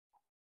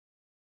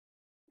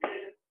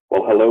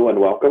Well, hello and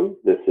welcome.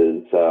 This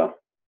is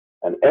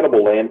an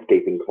edible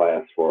landscaping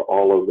class for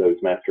all of those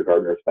master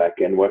gardeners back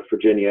in West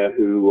Virginia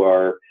who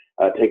are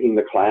taking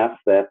the class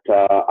that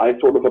I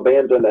sort of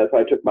abandoned as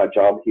I took my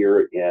job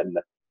here in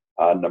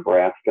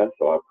Nebraska.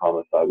 So I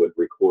promised I would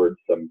record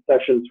some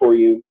sessions for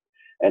you.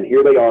 And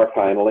here they are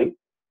finally.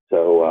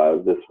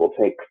 So this will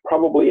take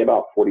probably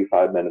about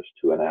 45 minutes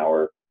to an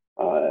hour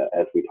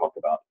as we talk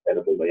about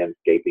edible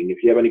landscaping. If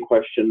you have any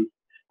questions,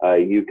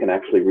 you can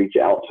actually reach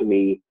out to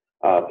me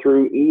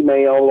through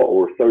email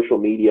or social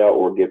media,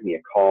 or give me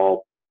a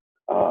call.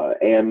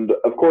 And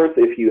of course,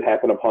 if you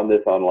happen upon this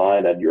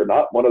online and you're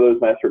not one of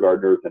those master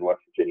gardeners in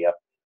West Virginia,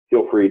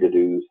 feel free to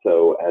do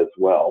so as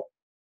well.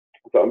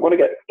 So I'm going to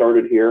get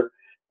started here.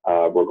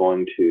 We're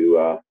going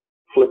to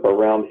flip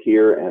around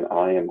here, and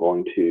I am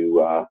going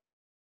to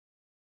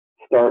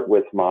start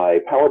with my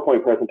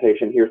PowerPoint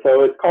presentation here.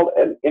 So it's called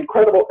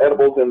Incredible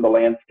Edibles in the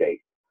Landscape.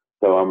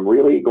 So I'm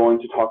really going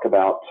to talk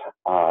about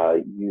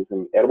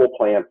using edible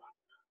plants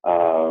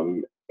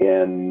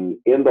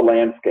in the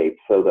landscape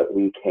so that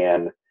we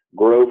can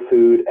grow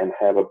food and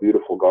have a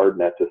beautiful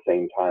garden at the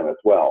same time as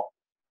well.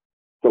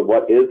 So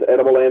what is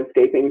edible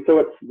landscaping? So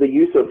it's the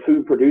use of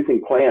food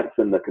producing plants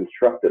in the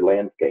constructed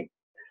landscape.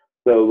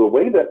 So the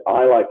way that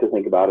I like to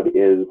think about it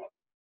is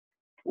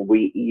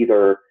we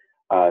either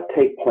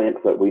take plants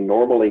that we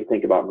normally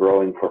think about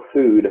growing for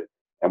food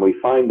and we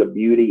find the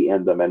beauty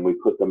in them and we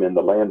put them in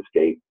the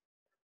landscape.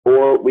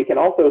 Or we can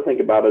also think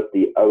about it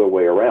the other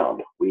way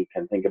around. We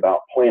can think about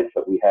plants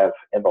that we have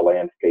in the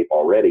landscape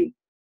already,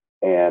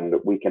 and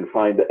we can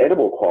find the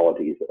edible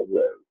qualities of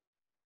those.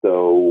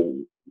 So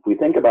if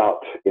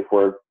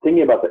we're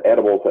thinking about the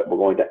edibles that we're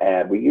going to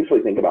add, we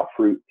usually think about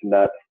fruits,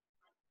 nuts,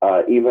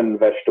 even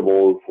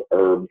vegetables,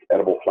 herbs,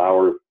 edible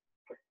flowers.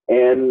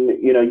 And,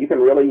 you can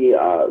really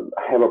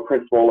have a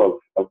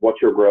principle of what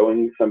you're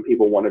growing. Some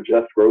people want to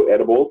just grow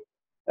edibles,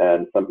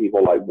 and some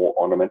people like more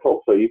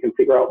ornamental. So you can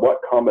figure out what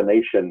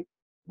combination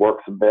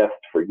works best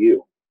for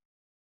you.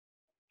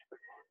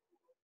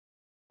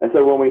 And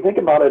so when we think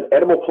about it,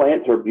 edible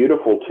plants are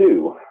beautiful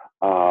too.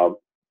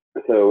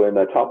 So in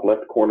the top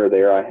left corner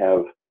there, I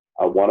have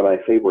one of my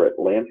favorite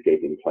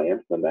landscaping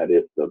plants, and that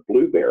is the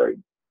blueberry.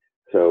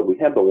 So we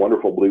have the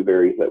wonderful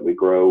blueberries that we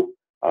grow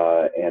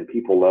and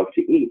people love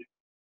to eat.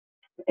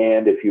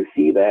 And if you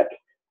see that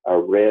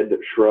red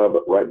shrub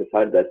right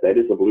beside that, that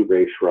is a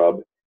blueberry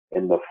shrub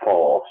in the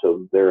fall.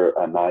 So they're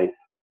a nice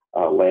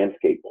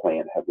landscape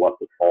plant, have lots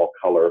of fall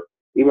color,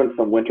 even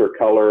some winter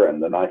color, and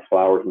the nice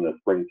flowers in the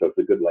spring. So it's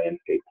a good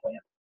landscape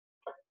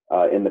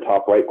plant. In the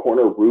top right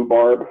corner,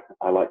 rhubarb.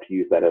 I like to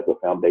use that as a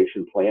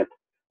foundation plant,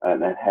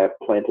 and I have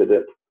planted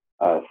it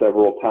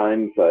several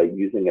times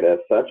using it as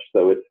such.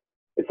 So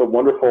it's a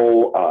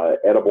wonderful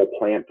edible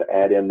plant to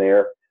add in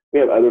there. We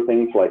have other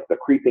things like the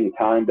creeping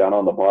thyme down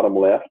on the bottom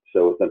left.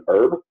 So it's an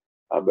herb,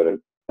 but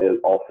it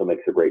also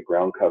makes a great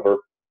ground cover.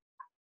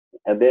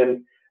 And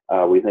then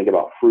we think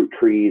about fruit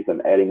trees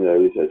and adding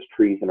those as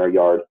trees in our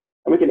yard.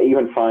 And we can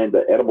even find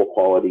the edible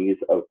qualities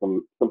of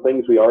some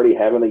things we already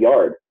have in the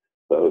yard.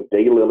 So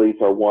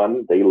daylilies are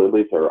one.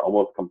 Daylilies are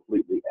almost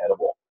completely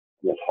edible.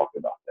 We'll talk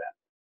about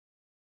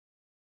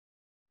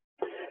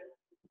that.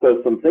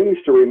 So some things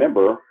to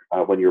remember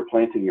when you're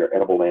planting your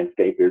edible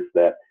landscape is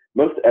that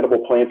most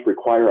edible plants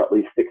require at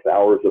least 6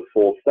 hours of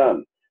full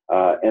sun.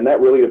 And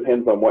that really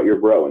depends on what you're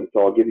growing. So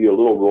I'll give you a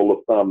little rule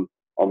of thumb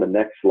on the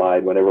next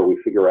slide whenever we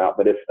figure out,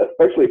 but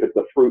especially if it's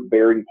a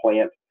fruit-bearing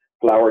plant,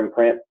 flowering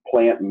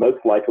plant, most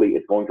likely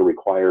it's going to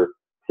require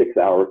 6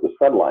 hours of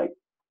sunlight.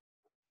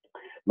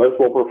 Most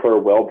will prefer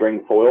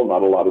well-drained soil.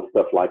 Not a lot of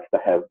stuff likes to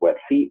have wet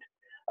feet.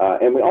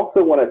 And we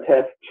also want to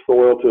test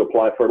soil to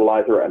apply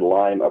fertilizer and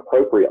lime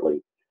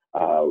appropriately.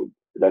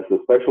 That's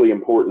especially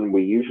important.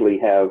 We usually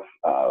have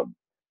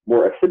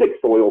more acidic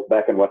soils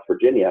back in West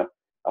Virginia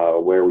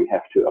where we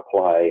have to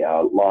apply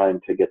lime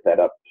to get that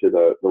up to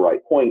the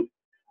right point.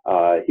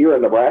 Here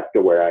in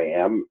Nebraska, where I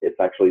am, it's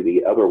actually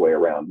the other way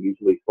around.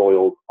 Usually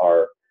soils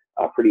are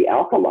pretty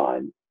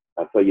alkaline,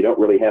 so you don't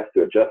really have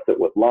to adjust it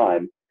with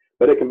lime,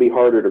 but it can be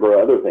harder to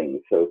grow other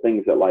things. So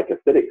things that like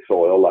acidic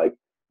soil, like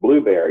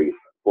blueberries,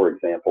 for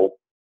example,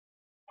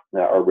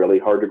 are really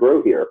hard to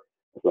grow here.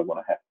 So I'm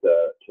going to have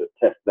to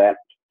test that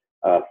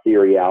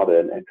theory out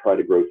and try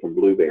to grow some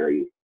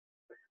blueberries.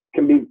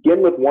 Can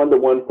begin with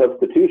one-to-one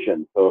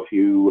substitution. So if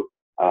you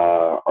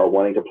are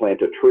wanting to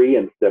plant a tree,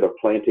 instead of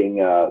planting,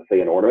 say,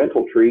 an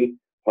ornamental tree,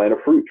 plant a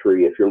fruit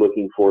tree. If you're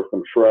looking for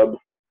some shrubs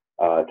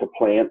to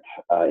plant,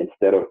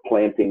 instead of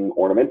planting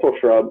ornamental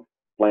shrubs,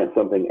 plant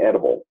something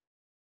edible.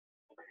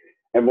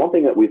 And one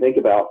thing that we think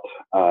about,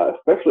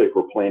 especially if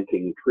we're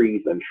planting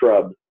trees and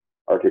shrubs,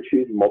 are to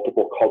choose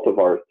multiple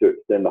cultivars to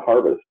extend the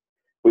harvest.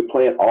 If we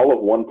plant all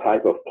of one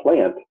type of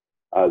plant,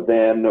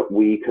 then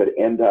we could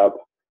end up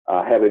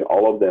having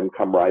all of them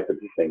come ripe at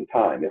the same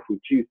time. If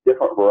we choose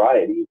different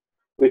varieties,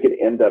 we could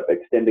end up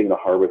extending the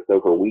harvest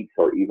over weeks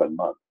or even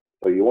months.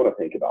 So you want to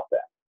think about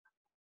that.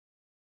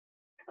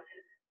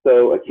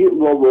 So a cute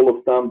little rule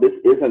of thumb, this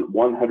isn't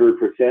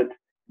 100%,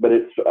 but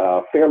it's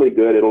fairly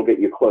good. It'll get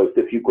you close.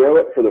 If you grow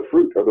it for the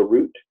fruit or the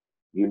root,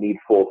 you need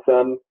full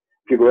sun.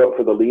 If you grow up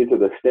for the leaves or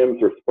the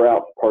stems or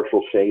sprouts,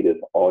 partial shade is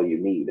all you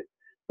need.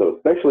 So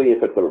especially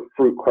if it's a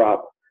fruit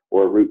crop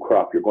or a root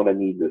crop, you're going to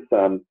need the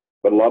sun.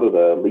 But a lot of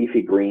the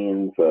leafy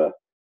greens,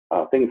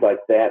 things like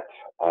that,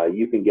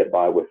 you can get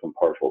by with some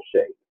partial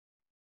shade.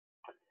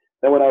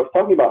 Now, when I was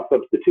talking about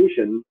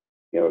substitution,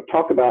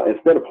 talk about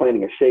instead of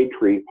planting a shade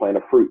tree, plant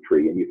a fruit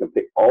tree, and you can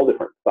pick all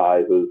different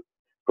sizes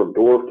from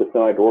dwarf to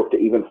semi-dwarf to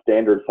even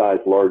standard size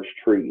large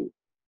trees.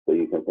 So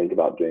you can think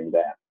about doing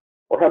that.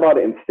 Or how about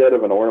instead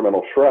of an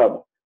ornamental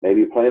shrub,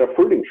 maybe plant a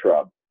fruiting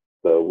shrub.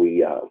 So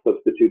we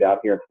substitute out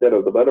here instead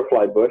of the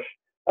butterfly bush,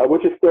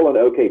 which is still an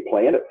okay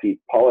plant. It feeds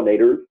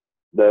pollinators,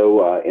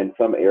 though in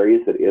some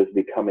areas it is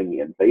becoming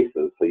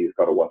invasive, so you've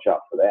got to watch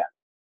out for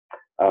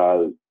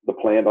that. The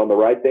plant on the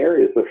right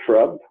there is a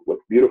shrub with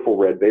beautiful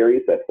red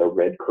berries. That's a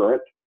red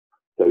currant.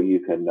 So you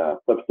can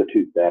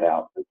substitute that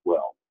out as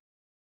well.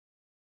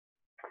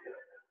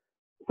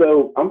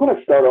 So I'm going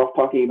to start off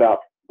talking about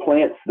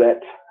plants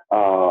that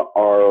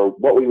are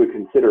what we would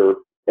consider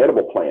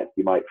edible plants.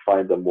 You might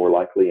find them more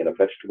likely in a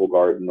vegetable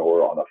garden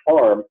or on a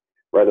farm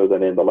rather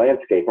than in the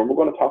landscape. And we're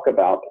going to talk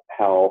about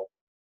how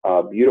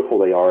beautiful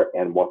they are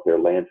and what their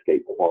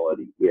landscape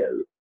quality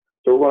is.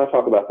 So we're going to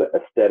talk about the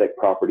aesthetic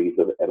properties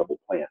of edible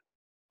plants.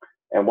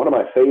 And one of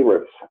my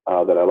favorites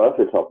that I love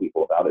to tell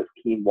people about is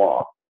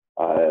quinoa.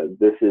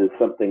 This is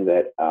something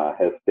that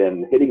has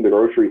been hitting the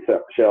grocery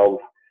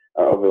shelves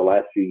over the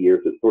last few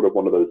years. It's sort of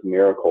one of those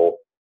miracle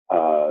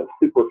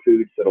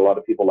superfoods that a lot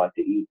of people like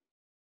to eat.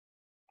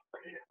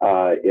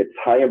 It's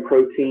high in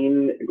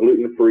protein,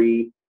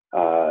 gluten-free.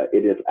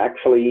 It is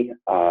actually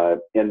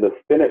in the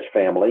spinach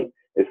family.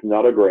 It's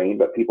not a grain,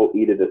 but people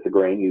eat it as a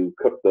grain. You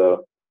cook the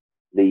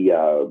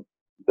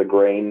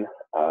grain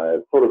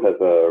sort of as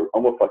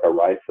almost like a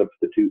rice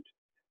substitute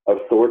of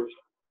sorts.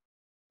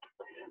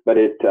 But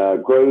it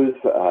grows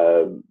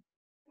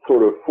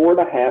sort of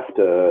 4.5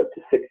 to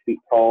 6 feet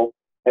tall.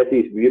 Has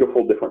these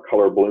beautiful different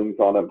color blooms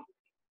on them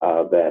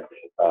that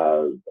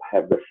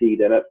have the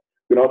seed in it.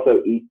 You can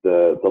also eat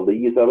the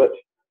leaves of it.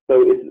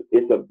 So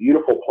it's a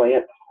beautiful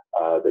plant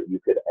that you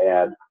could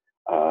add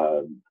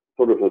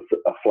sort of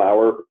a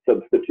flower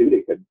substitute.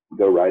 It could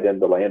go right in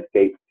the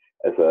landscape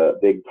as a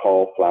big,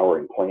 tall,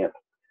 flowering plant,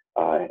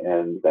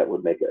 and that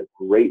would make a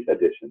great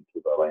addition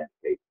to the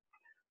landscape.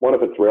 One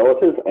of its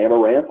relatives,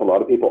 amaranth, a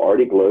lot of people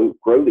already grow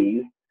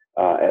these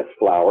as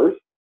flowers,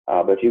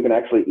 but you can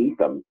actually eat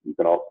them.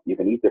 You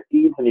can eat the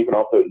seeds, and you can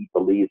also eat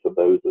the leaves of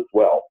those as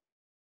well.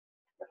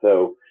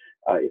 So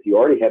if you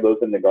already have those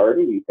in the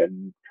garden, you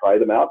can try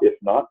them out. If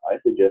not, I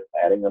suggest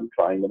adding them,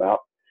 trying them out.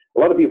 A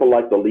lot of people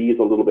like the leaves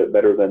a little bit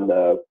better than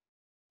the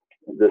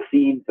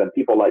seeds, and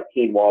people like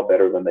quinoa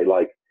better than they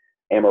like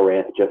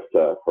amaranth, just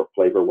for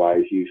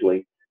flavor-wise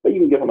usually. But you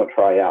can give them a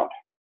try out.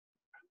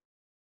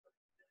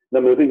 Now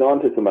moving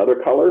on to some other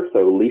colors, so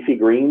leafy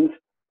greens.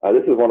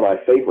 This is one of my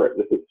favorite.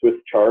 This is Swiss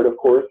chard, of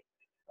course,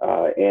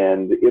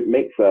 and it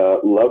makes a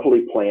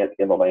lovely plant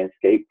in the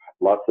landscape.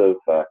 Lots of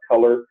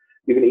color.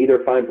 You can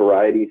either find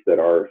varieties that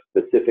are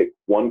specific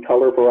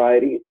one-color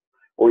varieties,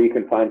 or you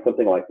can find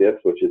something like this,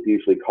 which is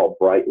usually called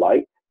bright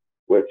light,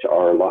 which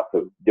are lots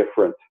of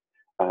different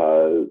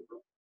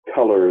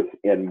colors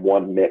in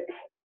one mix.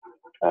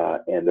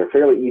 And they're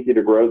fairly easy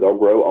to grow. They'll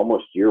grow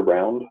almost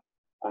year-round,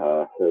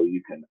 so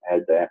you can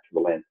add that to the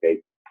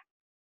landscape.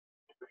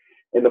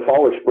 In the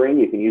fall or spring,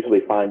 you can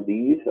usually find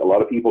these. A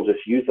lot of people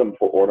just use them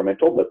for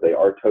ornamental, but they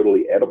are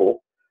totally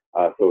edible.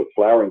 So it's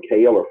flowering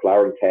kale or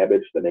flowering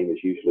cabbage. The name is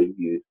usually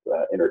used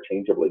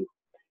interchangeably.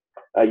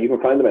 You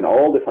can find them in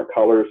all different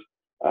colors,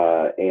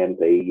 and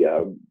they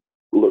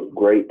look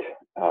great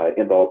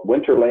in the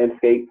winter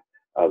landscape.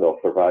 They'll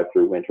survive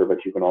through winter,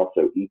 but you can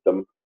also eat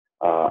them.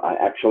 I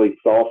actually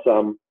saw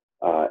some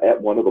at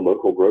one of the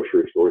local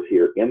grocery stores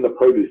here in the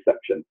produce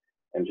section,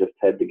 and just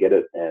had to get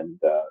it and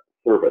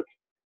serve it.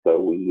 So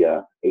we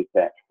ate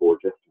that for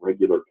just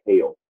regular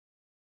kale.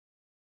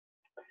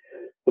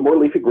 Some more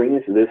leafy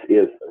greens. This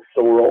is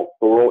sorrel.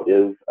 Sorrel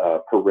is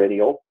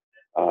perennial,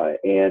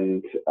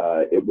 and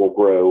it will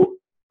grow.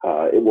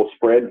 It will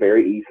spread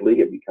very easily.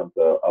 It becomes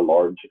a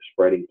large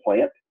spreading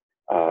plant.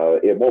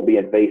 It won't be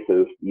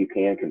invasive. You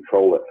can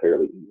control it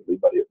fairly easily,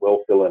 but it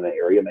will fill in an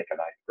area, make a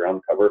nice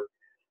ground cover.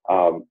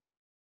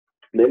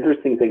 The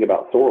interesting thing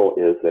about sorrel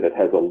is that it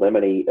has a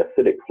lemony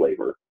acidic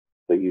flavor,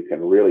 so you can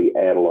really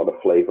add a lot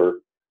of flavor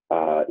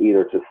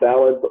either to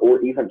salads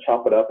or even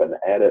chop it up and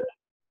add it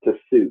to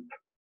soup.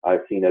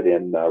 I've seen it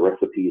in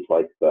recipes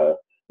like the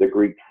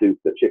Greek soup,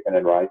 the chicken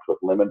and rice with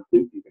lemon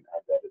soup. You can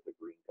add that as a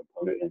green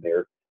component in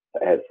there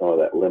to add some of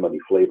that lemony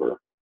flavor.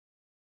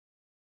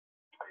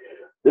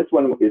 This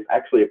one is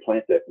actually a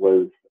plant that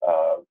was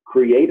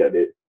created.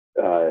 It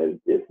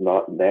is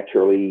not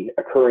naturally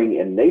occurring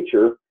in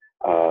nature,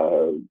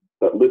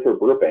 but Luther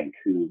Burbank,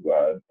 who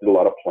did a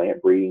lot of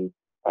plant breeding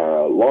a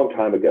long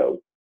time ago,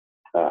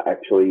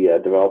 actually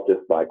developed this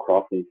by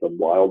crossing some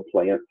wild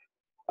plants.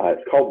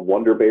 It's called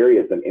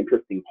wonderberry. It's an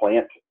interesting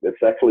plant.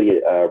 It's actually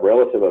a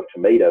relative of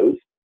tomatoes,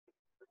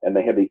 and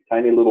they have these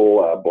tiny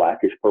little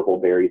blackish purple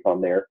berries on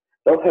there.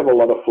 Those have a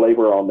lot of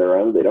flavor on their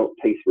own. They don't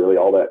taste really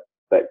all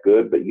that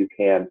good, but you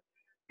can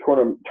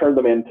turn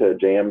them into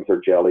jams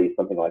or jellies,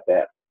 something like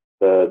that.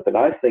 The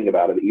nice thing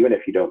about it, even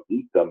if you don't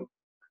eat them,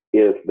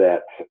 is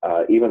that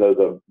even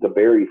though the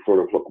berries sort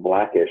of look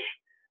blackish,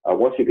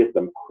 once you get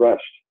them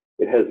crushed,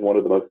 it has one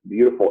of the most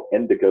beautiful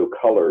indigo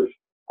colors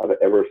I've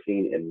ever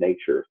seen in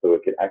nature. So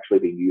it can actually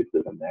be used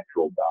as a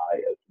natural dye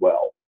as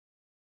well.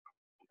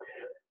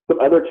 Some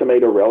other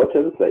tomato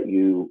relatives that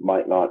you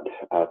might not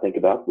think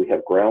about, we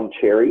have ground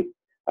cherry.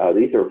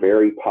 These are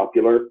very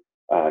popular.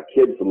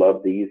 Kids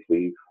love these.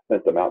 We've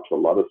sent them out to a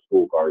lot of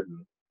school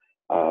gardens.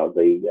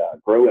 They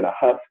grow in a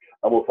husk,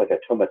 almost like a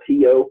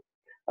tomatillo.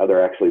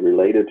 They're actually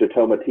related to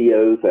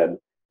tomatillos, and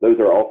those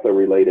are also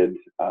related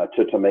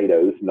to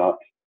tomatoes, not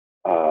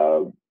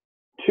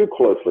too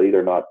closely.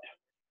 They're not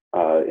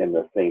in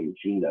the same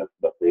genus,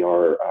 but they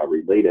are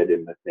related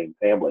in the same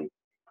family.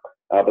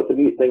 But the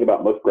neat thing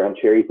about most ground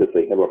cherries is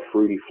they have a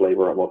fruity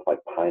flavor, almost like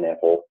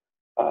pineapple.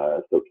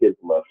 So kids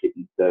love to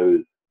eat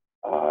those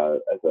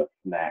as a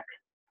snack.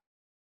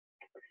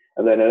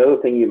 And then another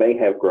thing you may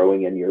have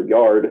growing in your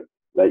yard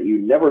that you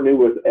never knew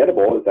was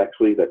edible is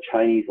actually the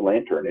Chinese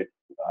lantern. It's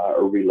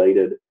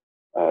related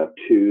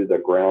to the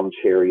ground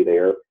cherry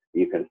there.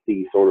 You can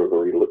see sort of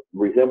the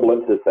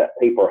resemblance is that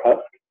paper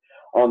husk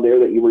on there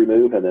that you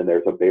remove, and then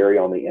there's a berry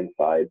on the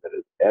inside that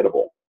is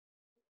edible.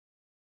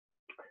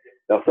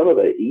 Now, some of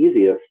the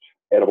easiest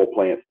edible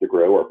plants to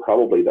grow are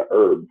probably the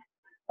herbs.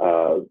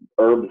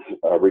 Herbs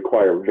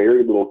require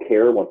very little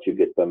care once you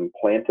get them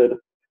planted.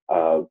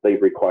 They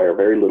require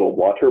very little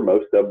water.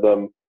 Most of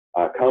them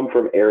come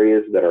from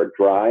areas that are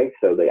dry,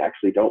 so they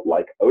actually don't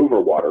like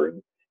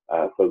overwatering.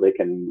 So they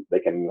can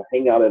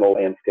hang out in a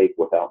landscape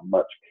without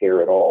much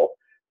care at all.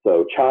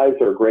 So chives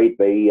are great.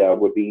 They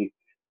would be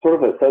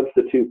sort of a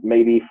substitute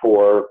maybe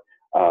for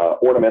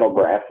ornamental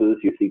grasses.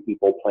 You see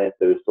people plant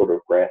those sort of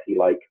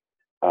grassy-like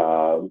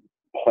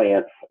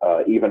plants,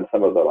 even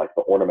some of the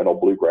ornamental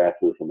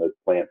bluegrasses and those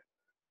plants.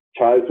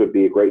 Chives would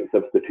be a great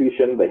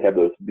substitution. They have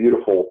those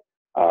beautiful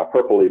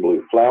purpley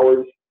blue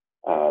flowers.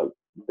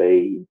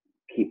 They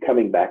keep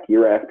coming back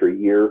year after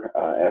year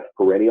as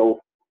perennials.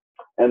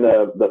 And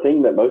the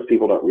thing that most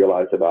people don't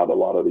realize about a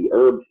lot of the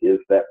herbs is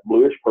that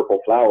bluish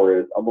purple flower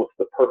is almost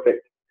the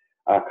perfect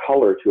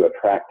color to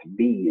attract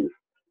bees.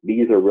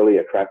 Bees are really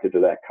attracted to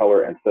that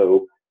color. And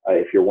so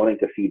if you're wanting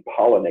to feed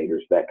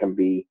pollinators, that can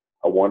be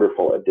a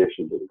wonderful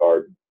addition to the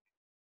garden.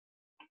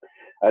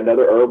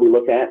 Another herb we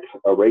look at,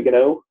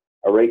 oregano.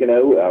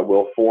 Oregano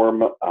will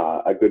form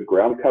a good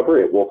ground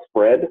cover. It will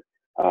spread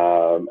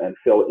and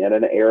fill in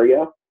an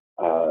area,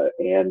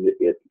 and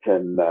it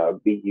can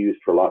be used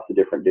for lots of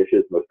different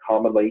dishes. Most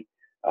commonly,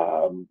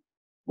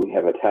 we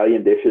have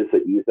Italian dishes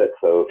that use it.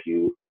 So if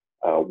you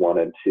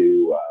wanted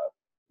to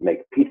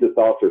make pizza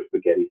sauce or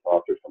spaghetti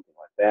sauce or something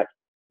like that,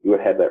 you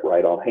would have that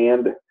right on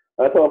hand.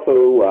 That's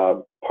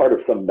also part of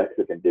some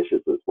Mexican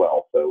dishes as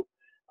well. So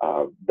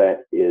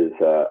that is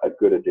a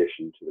good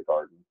addition to the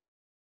garden.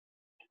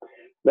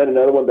 Then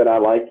another one that I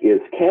like is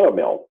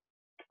chamomile.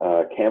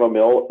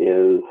 Chamomile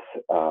is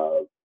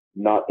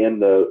not in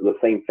the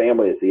same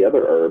family as the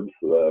other herbs.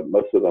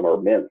 Most of them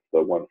are mints,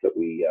 the ones that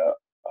we,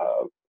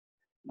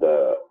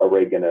 the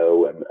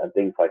oregano and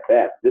things like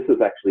that. This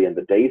is actually in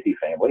the daisy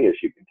family, as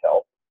you can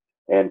tell.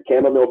 And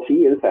chamomile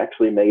tea is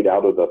actually made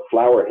out of the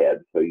flower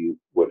head. So you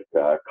would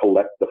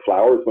collect the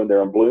flowers when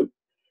they're in bloom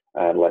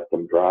and let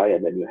them dry,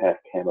 and then you have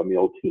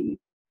chamomile tea.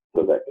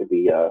 So that could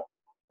be a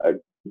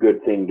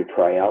good thing to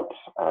try out,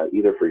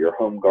 either for your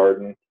home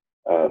garden,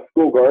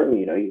 school garden.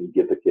 You can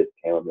give the kids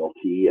chamomile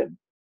tea and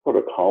sort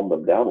of calm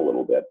them down a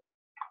little bit.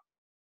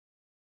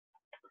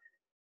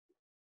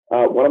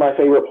 One of my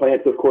favorite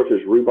plants, of course,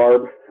 is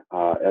rhubarb.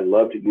 I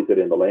love to use it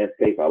in the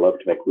landscape. I love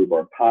to make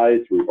rhubarb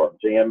pies, rhubarb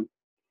jam.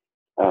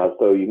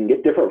 So you can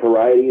get different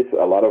varieties.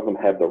 A lot of them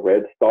have the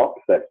red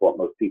stalks. That's what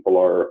most people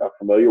are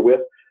familiar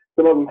with.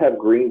 Some of them have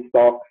green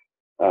stalks.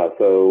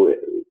 So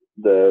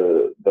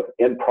the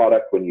end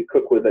product, when you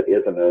cook with it,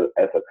 isn't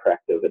as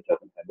attractive. It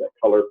doesn't have that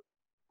color.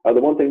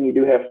 The one thing you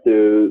do have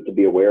to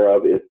be aware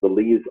of is the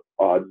leaves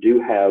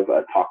do have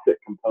a toxic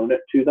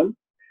component to them.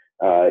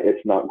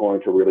 It's not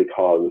going to really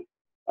cause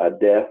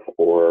death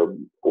or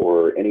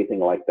anything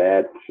like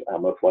that.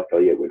 Most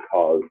likely it would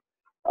cause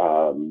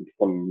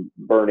some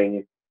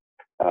burning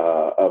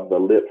of the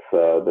lips,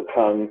 the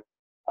tongue,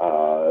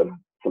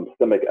 some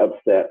stomach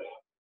upset,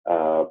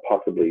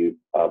 possibly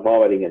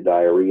vomiting and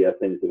diarrhea,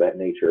 things of that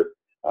nature.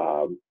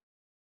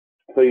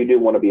 So you do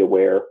want to be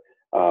aware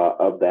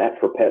of that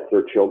for pets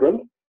or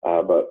children,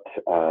 but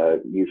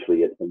usually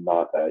it's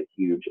not a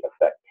huge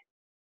effect.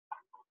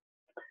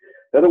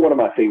 Another one of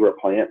my favorite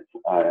plants,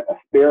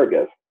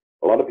 asparagus.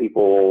 A lot of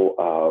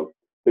people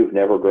who've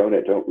never grown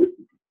it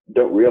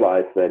don't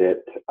realize that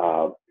it,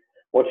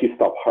 once you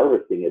stop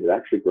harvesting it, it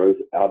actually grows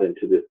out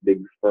into this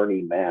big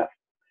ferny mass.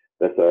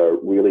 That's a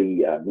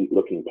really neat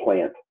looking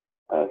plant.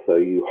 So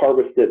you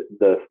harvest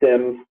the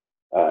stems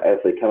as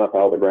they come up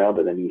out of the ground,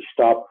 and then you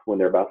stop when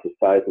they're about the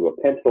size of a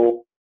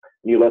pencil.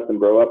 And you let them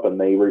grow up, and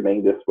they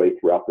remain this way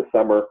throughout the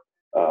summer.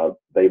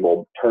 They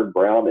will turn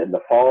brown in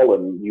the fall,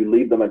 and you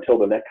leave them until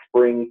the next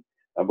spring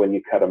when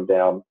you cut them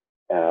down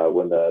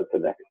when the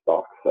next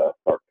stalks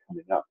start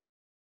coming up.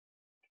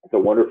 It's a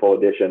wonderful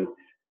addition.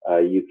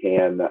 You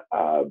can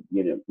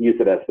use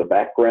it as the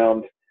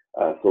background,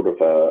 sort of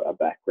a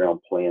background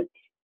plant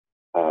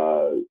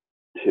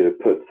to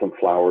put some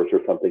flowers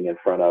or something in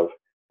front of,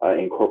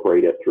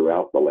 incorporate it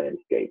throughout the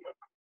landscape.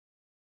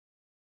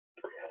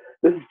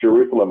 This is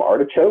Jerusalem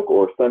artichoke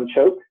or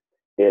sunchoke.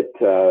 It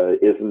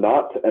is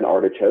not an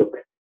artichoke,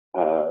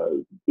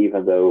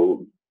 even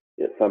though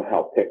it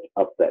somehow picked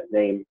up that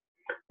name.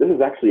 This is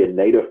actually a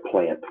native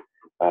plant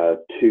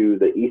to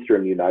the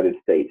eastern United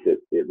States.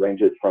 It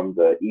ranges from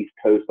the East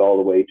Coast all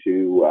the way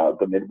to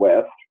the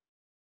Midwest.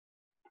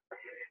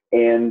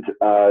 And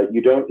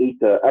you don't eat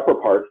the upper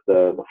parts,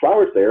 the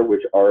flowers there,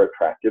 which are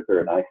attractive. They're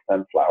a nice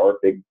sunflower,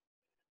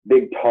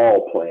 big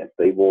tall plants.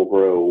 They will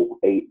grow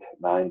 8,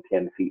 9,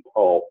 10 feet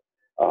tall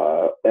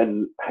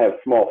and have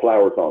small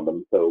flowers on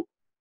them. So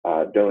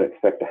don't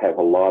expect to have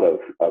a lot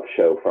of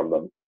show from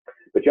them.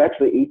 But you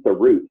actually eat the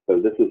root. So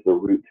this is the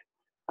root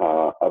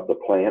of the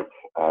plants.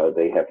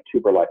 They have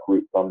tuber-like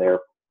roots on there.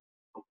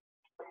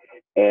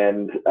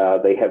 And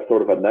they have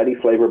sort of a nutty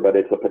flavor, but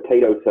it's a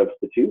potato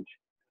substitute.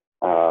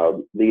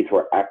 These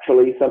were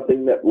actually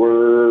something that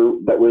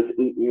was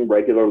eaten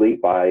regularly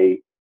by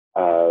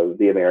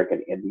the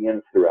American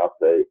Indians throughout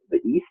the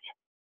East.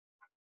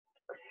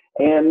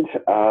 And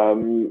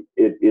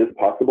it is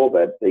possible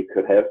that they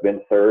could have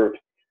been served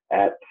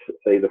at,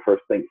 say, the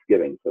first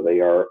Thanksgiving. So they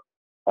are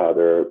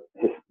there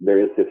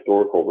is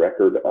historical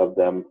record of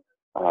them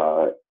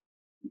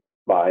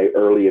by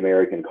early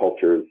American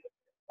cultures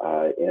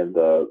in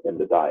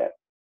the diet.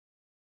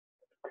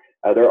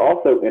 They're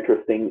also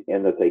interesting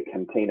in that they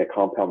contain a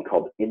compound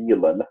called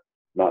inulin,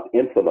 not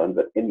insulin,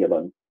 but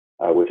inulin,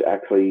 which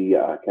actually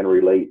can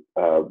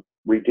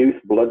reduce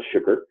blood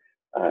sugar.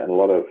 And a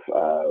lot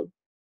of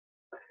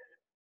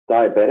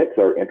diabetics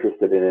are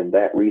interested in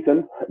that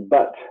reason.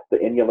 But the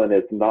inulin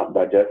is not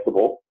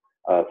digestible.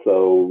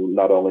 So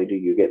not only do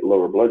you get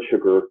lower blood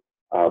sugar,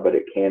 but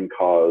it can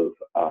cause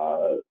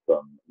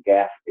some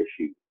gas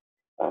issues.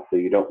 So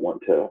you don't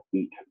want to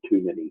eat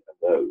too many of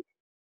those.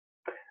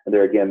 And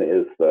there again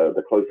is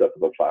the close-up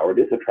of the flower. It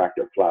is an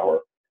attractive flower.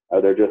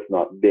 They're just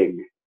not big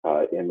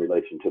in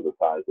relation to the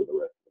size of the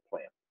rest of the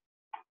plant.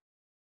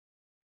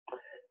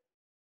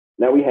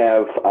 Now we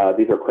have,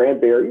 these are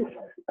cranberries.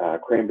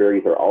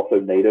 Cranberries are also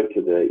native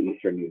to the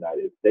eastern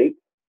United States.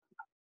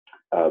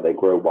 They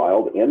grow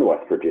wild in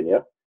West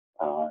Virginia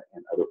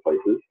and other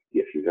places,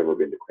 if you've ever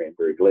been to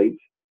cranberry glades.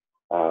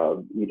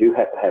 You do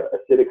have to have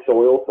acidic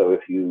soil, so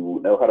if you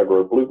know how to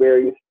grow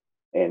blueberries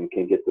and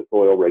can get the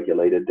soil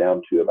regulated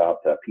down to about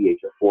a pH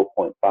of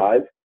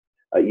 4.5.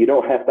 You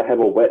don't have to have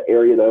a wet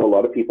area, though. A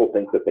lot of people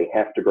think that they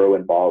have to grow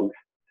in bogs,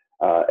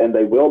 and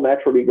they will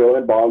naturally grow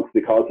in bogs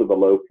because of the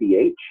low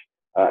pH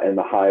and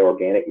the high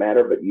organic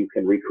matter, but you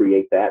can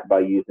recreate that by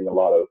using a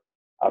lot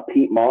of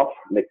peat moss,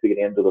 mixing it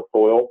into the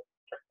soil.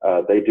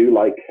 They do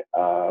like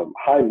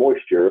high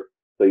moisture,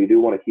 so you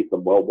do want to keep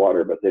them well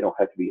watered, but they don't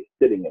have to be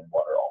sitting in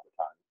water all the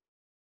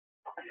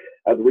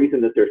time. The reason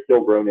that they're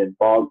still grown in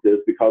bogs is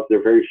because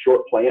they're very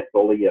short plants,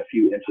 only a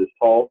few inches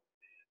tall.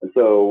 And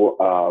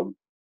so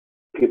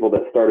people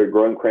that started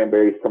growing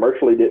cranberries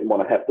commercially didn't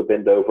want to have to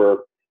bend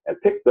over and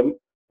pick them,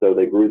 so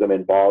they grew them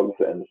in bogs.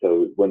 And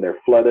so when they're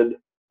flooded,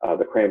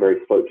 the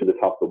cranberries float to the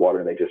top of the water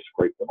and they just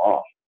scrape them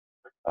off.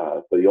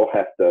 So you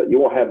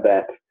won't have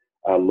that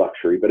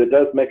luxury, but it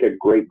does make a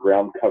great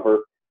ground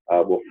cover.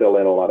 Will fill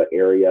in a lot of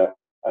area.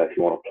 If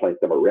you want to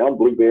plant them around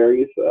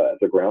blueberries as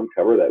a ground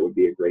cover, that would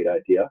be a great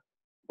idea.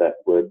 That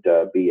would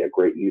be a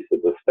great use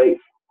of the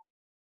space.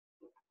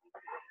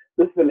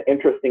 This is an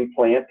interesting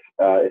plant.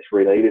 It's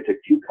related to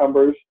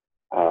cucumbers.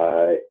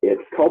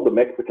 It's called the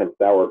Mexican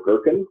sour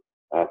gherkin.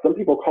 Some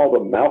people call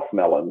them mouse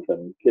melons,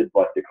 and kids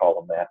like to call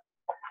them that.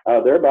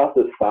 They're about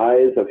the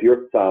size of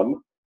your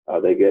thumb.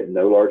 They get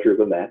no larger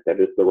than that. That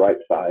is the right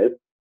size.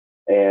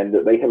 And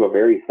they have a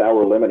very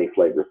sour lemony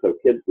flavor, so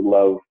kids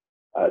love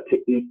to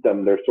eat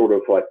them. They're sort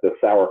of like the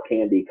sour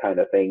candy kind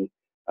of thing.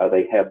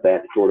 They have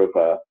that sort of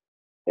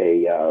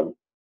a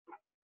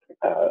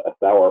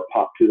sour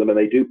pop to them, and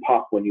they do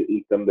pop when you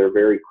eat them. They're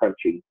very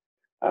crunchy,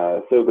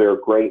 so they're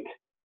great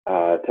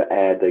to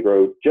add. They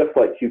grow just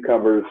like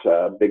cucumbers,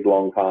 big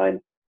long vine,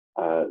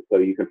 so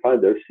you can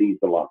find those seeds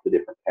in lots of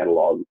different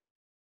catalogs.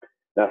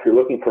 Now, if you're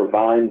looking for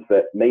vines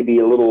that may be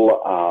a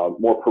little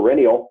more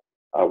perennial,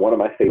 one of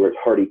my favorites,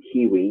 hardy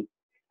kiwi.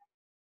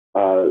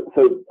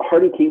 So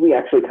hardy kiwi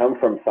actually come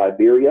from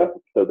Siberia,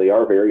 so they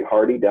are very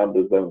hardy down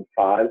to zone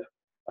 5.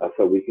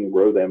 So we can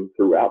grow them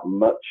throughout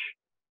much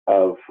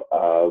of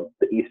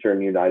the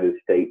eastern United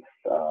States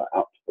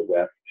out to the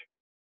west.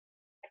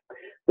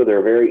 So they're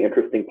a very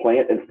interesting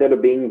plant. Instead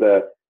of being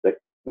the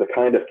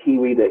kind of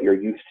kiwi that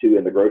you're used to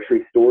in the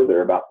grocery store,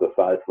 they're about the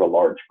size of a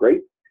large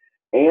grape.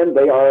 And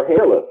they are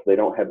hairless. They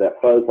don't have that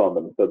fuzz on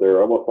them. So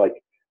they're almost like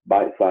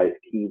bite-sized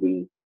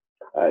kiwi.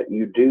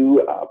 You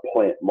do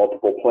plant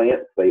multiple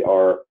plants. They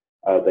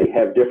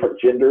have different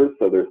genders.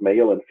 So there's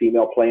male and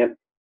female plants.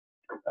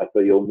 So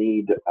you'll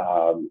need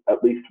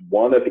at least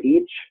one of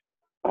each.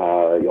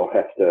 You'll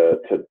have to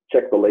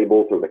check the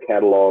labels or the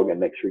catalog and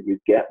make sure you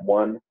get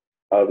one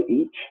of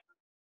each.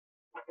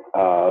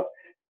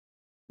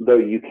 Though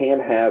you can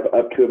have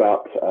up to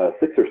about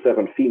 6 or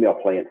 7 female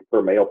plants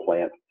per male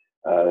plant,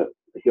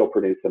 he'll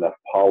produce enough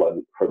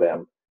pollen for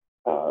them.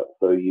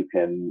 So you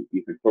can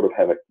sort of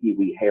have a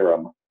kiwi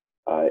harem,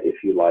 if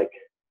you like,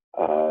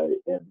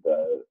 in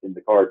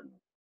the garden.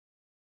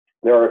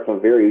 There are some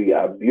very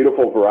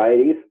beautiful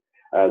varieties.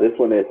 This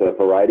one is a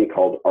variety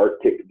called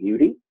Arctic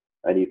Beauty,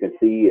 and you can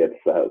see it's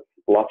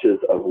splotches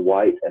of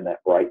white and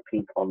that bright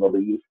pink on the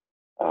leaves.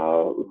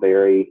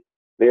 Very,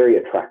 very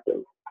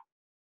attractive.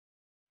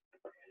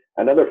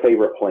 Another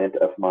favorite plant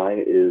of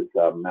mine is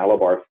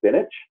Malabar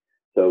spinach.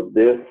 So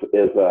this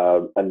is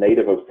a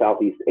native of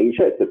Southeast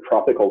Asia. It's a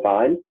tropical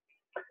vine.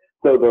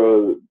 So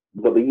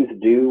the leaves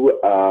do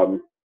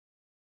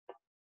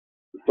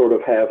sort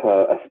of have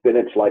a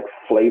spinach-like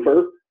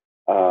flavor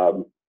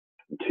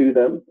to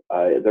them.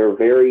 They're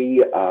very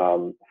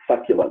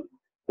succulent.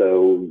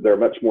 So they're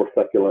much more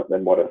succulent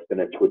than what a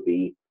spinach would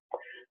be.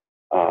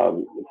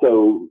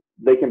 So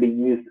they can be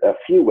used a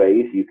few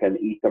ways. You can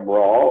eat them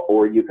raw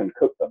or you can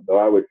cook them. Though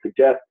I would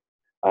suggest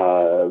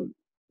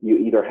you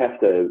either have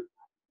to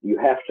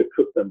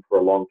cook them for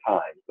a long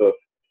time. So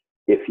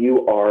if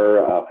you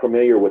are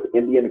familiar with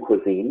Indian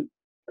cuisine,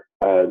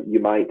 you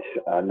might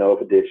know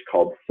of a dish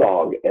called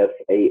saag,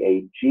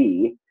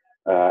 S-A-A-G,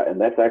 and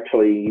that's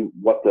actually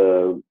what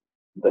the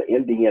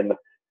Indian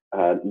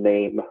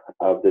name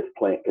of this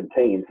plant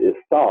contains is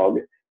saag.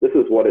 This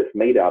is what it's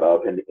made out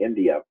of in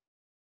India.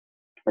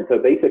 And so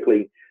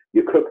basically,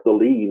 you cook the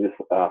leaves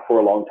for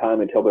a long time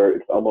until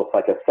it's almost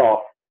like a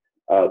sauce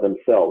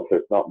themselves.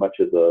 There's not much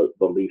of the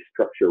leaf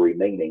structure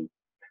remaining.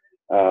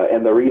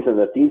 And the reason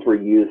that these were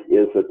used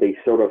is that they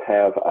sort of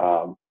have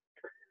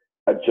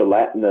a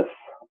gelatinous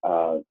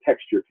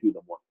texture to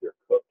them once they're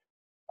cooked.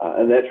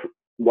 And that's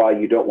why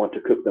you don't want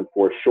to cook them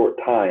for a short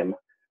time,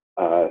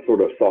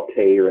 sort of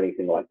saute or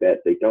anything like that.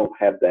 They don't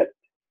have that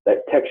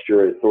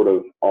texture is sort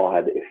of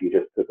odd if you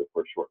just cook it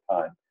for a short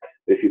time.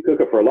 If you cook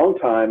it for a long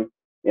time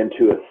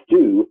into a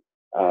stew,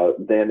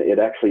 then it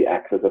actually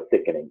acts as a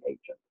thickening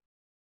agent.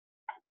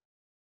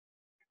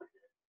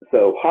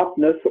 So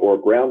hopnut or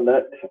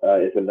groundnut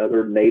is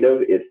another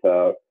native. It's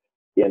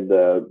in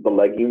the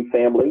legume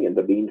family, in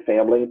the bean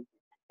family,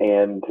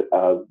 and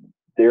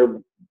they're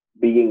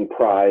being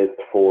prized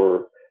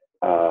for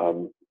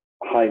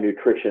high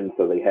nutrition.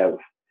 So they have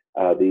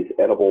these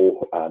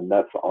edible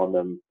nuts on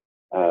them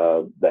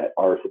that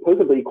are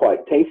supposedly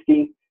quite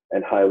tasty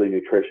and highly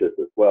nutritious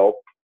as well.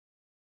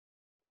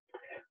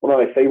 One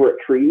of my favorite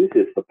trees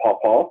is the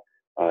pawpaw.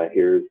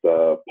 Here's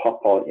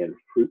pawpaw in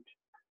fruit.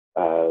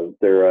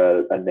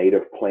 They're a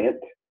native plant.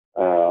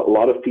 A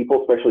lot of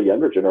people, especially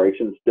younger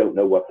generations, don't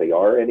know what they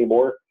are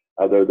anymore.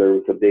 Though there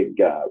was a big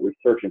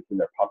resurgence in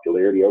their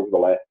popularity over the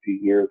last few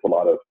years. A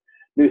lot of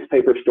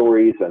newspaper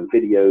stories and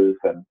videos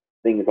and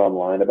things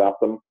online about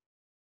them.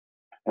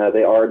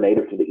 They are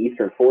native to the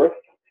eastern forests.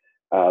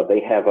 They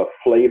have a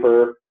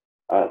flavor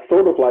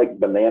sort of like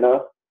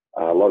banana.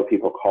 A lot of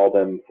people call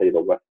them, say,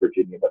 the West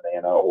Virginia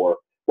banana, or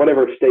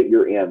whatever state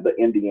you're in, the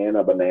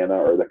Indiana banana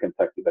or the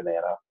Kentucky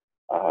banana.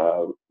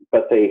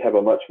 But they have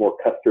a much more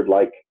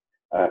custard-like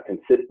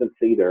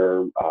consistency.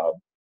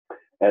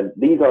 And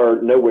these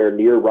are nowhere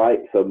near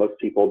ripe, so most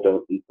people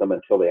don't eat them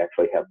until they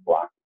actually have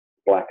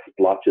black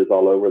splotches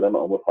all over them,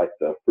 almost like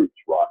the fruit's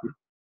rotten.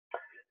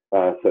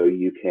 So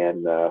you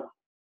can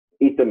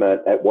eat them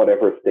at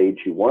whatever stage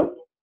you want.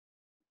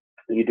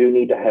 You do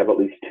need to have at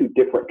least 2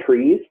 different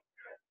trees.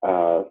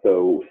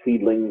 So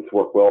seedlings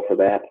work well for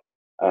that.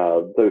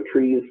 Those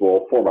trees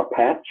will form a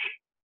patch,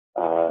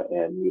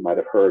 and you might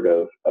have heard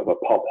of a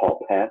pawpaw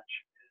patch.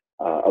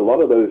 A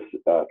lot of those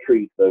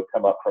trees, though,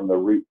 come up from the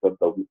roots of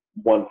the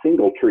one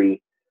single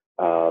tree,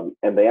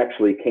 and they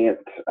actually can't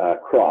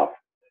cross,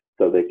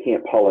 so they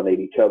can't pollinate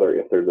each other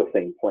if they're the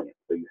same plant.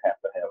 So you have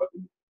to have at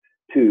least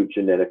 2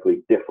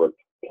 genetically different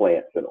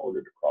plants in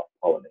order to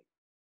cross-pollinate.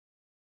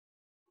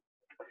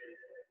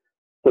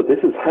 So this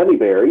is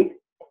honeyberry.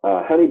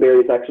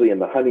 Honeyberry is actually in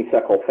the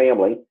honeysuckle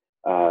family.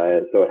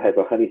 So it has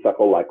a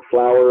honeysuckle-like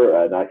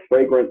flower, a nice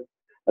fragrance,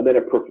 and then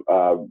it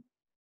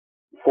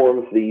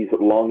forms these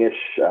longish,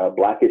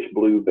 blackish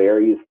blue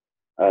berries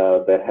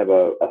that have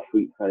a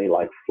sweet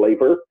honey-like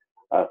flavor.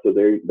 So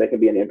they can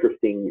be an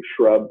interesting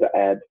shrub to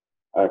add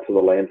to the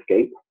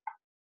landscape.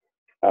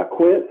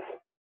 Quince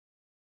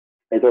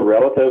is a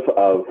relative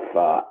of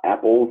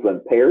apples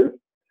and pears.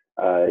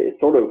 It's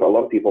sort of, a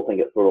lot of people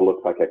think it sort of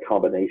looks like a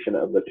combination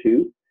of the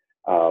two.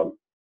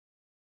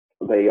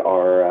 They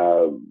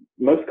are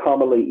most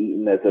commonly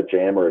eaten as a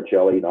jam or a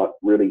jelly, not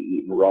really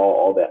eaten raw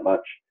all that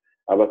much.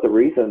 But the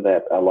reason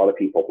that a lot of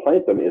people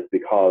plant them is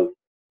because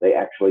they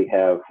actually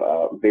have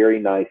very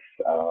nice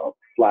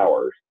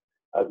flowers.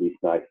 These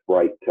nice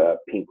bright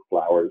pink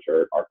flowers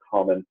are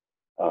common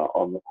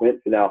on the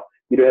quince. Now,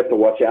 you do have to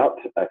watch out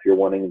if you're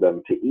wanting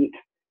them to eat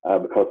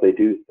because they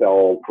do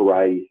sell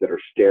varieties that are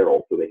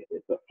sterile. So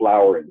it's a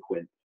flowering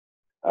quince.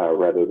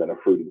 rather than a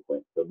fruiting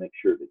plant. So make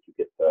sure that you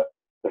get the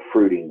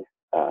fruiting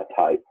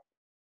type.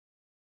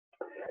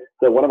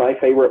 So one of my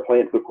favorite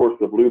plants, of course,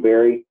 the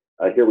blueberry.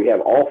 Here we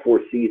have all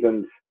 4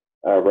 seasons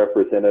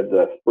represented.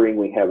 The spring,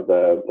 we have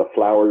the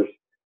flowers,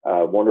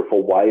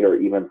 wonderful white or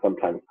even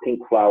sometimes pink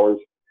flowers.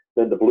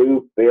 Then the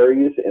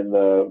blueberries in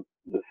the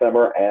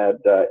summer add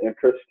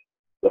interest.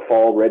 The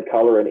fall, red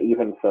color, and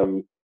even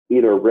some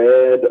either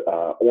red,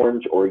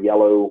 orange, or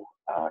yellow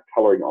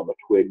coloring on the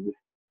twigs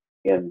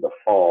in the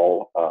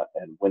fall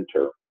and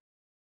winter.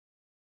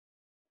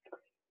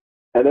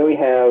 And then we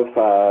have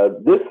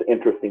this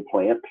interesting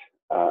plant,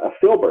 a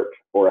filbert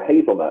or a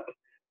hazelnut.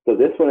 So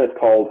this one is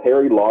called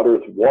Harry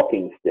Lauder's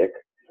walking stick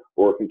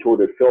or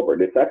contorted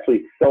filbert. It's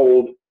actually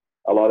sold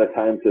a lot of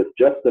times as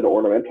just an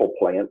ornamental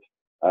plant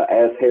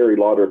as Harry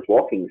Lauder's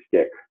walking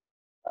stick,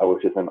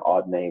 which is an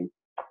odd name.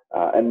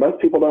 And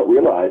most people don't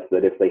realize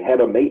that if they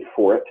had a mate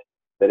for it,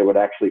 that it would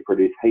actually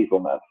produce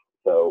hazelnuts.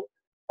 So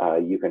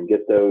you can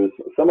get those.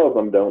 Some of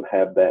them don't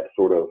have that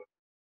sort of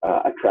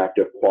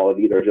attractive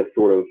quality. They're just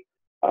sort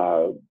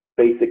of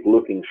basic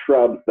looking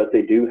shrubs, but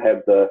they do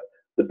have the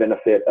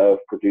benefit of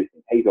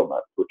producing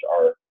hazelnuts, which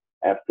are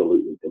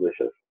absolutely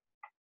delicious.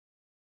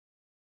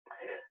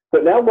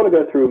 But now I'm going to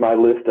go through my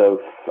list of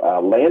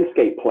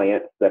landscape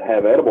plants that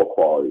have edible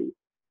qualities.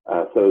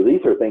 So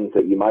these are things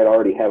that you might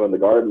already have in the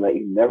garden that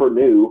you never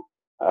knew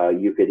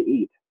you could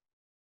eat.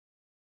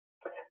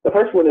 The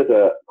first one is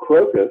a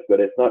crocus, but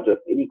it's not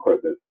just any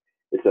crocus.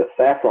 It's a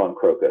saffron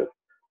crocus.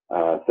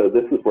 So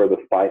this is where the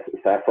spice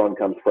saffron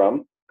comes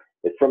from.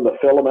 It's from the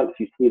filaments.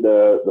 You see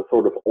the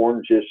sort of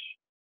orangish,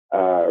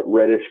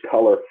 reddish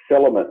color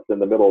filaments in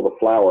the middle of the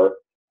flower.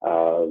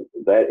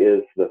 That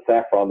is the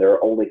saffron. There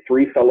are only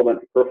 3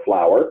 filaments per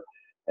flower,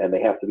 and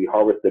they have to be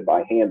harvested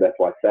by hand. That's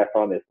why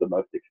saffron is the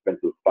most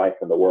expensive spice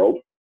in the world.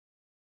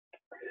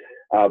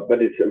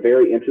 But it's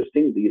very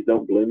interesting. These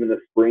don't bloom in the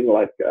spring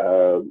like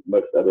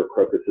most other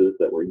crocuses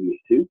that we're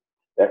used to.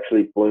 They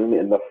actually bloom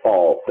in the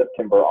fall,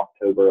 September,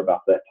 October,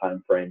 about that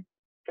time frame.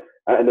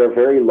 And they're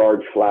very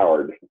large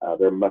flowered.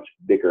 They're much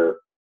bigger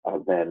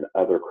than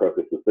other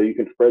crocuses. So you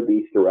can spread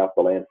these throughout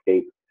the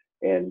landscape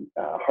and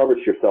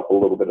harvest yourself a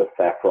little bit of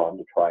saffron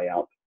to try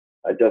out.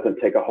 It doesn't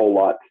take a whole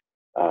lot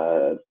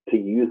to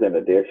use in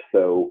a dish.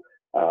 So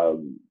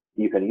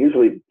you can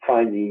usually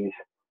find these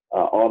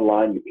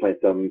online. You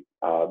plant them,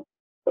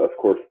 of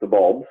course, the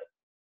bulbs.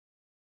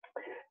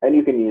 And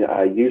you can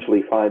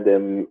usually find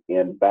them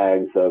in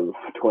bags of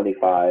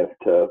 25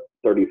 to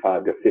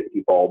 35 to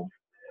 50 bulbs.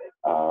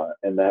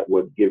 And that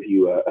would give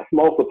you a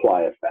small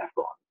supply of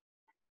saffron.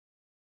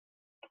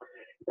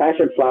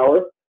 Passion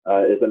flower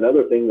is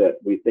another thing that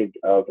we think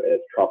of as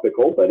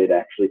tropical, but it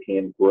actually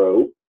can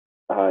grow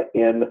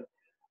in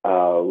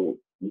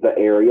the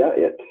area.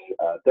 It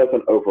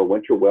doesn't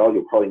overwinter well.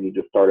 You'll probably need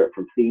to start it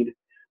from seed,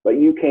 but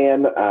you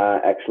can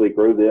actually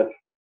grow this.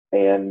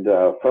 And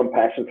from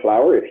passion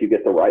flower, if you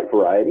get the right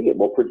variety, it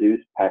will produce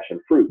passion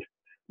fruit.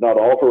 Not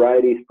all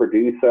varieties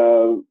produce,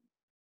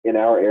 in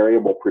our area,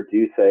 will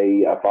produce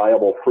a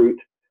viable fruit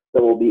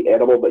that will be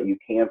edible, but you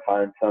can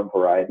find some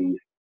varieties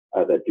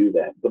that do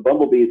that. The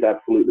bumblebees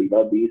absolutely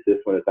love these. This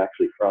one is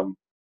actually from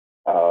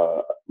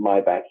my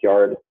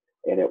backyard,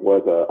 and it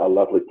was a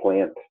lovely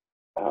plant.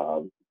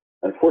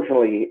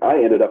 Unfortunately, I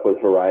ended up with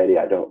a variety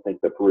I don't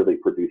think that really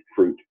produced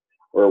fruit,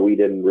 or we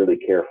didn't really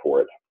care for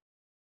it.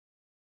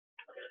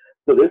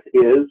 So this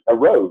is a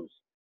rose.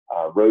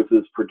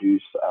 Roses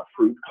produce a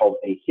fruit called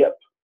a hip,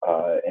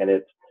 and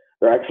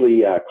they're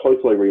actually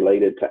closely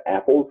related to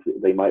apples.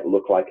 They might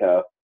look like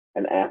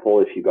an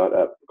apple if you got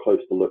up close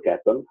to look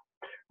at them.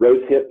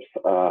 Rose hips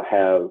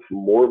have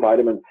more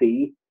vitamin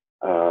C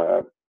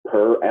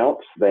per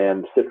ounce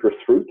than citrus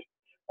fruit,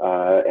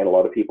 and a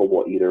lot of people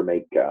will either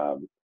make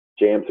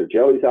jams or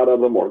jellies out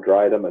of them or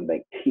dry them and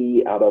make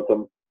tea out of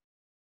them.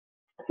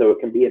 So it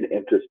can be an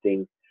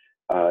interesting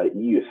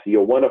use.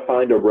 You'll want to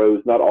find a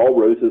rose. Not all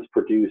roses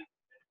produce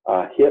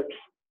hips.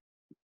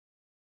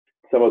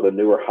 Some of the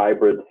newer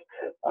hybrids,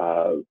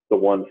 the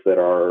ones that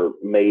are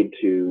made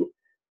to,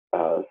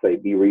 say,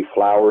 be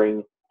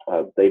reflowering,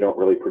 they don't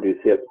really produce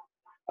hips.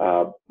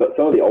 But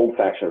some of the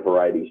old-fashioned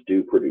varieties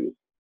do produce.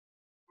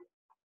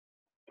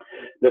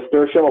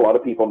 Nasturtium, a lot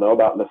of people know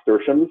about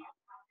nasturtiums.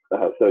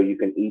 So you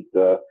can eat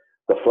the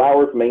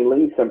flowers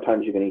mainly.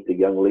 Sometimes you can eat the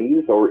young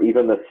leaves or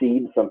even the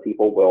seeds. Some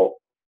people will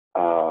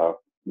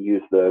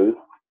use those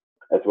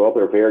as well.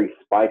 They're very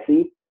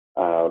spicy.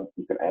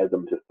 You can add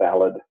them to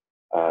salad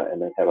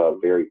and they have a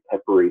very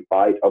peppery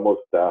bite,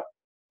 almost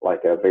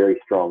like a very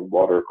strong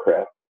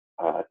watercress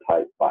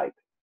type bite.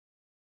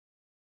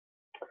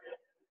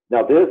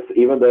 Now this,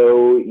 even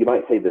though you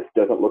might say this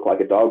doesn't look like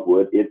a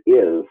dogwood, it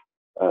is.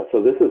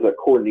 So this is a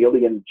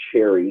Cornelian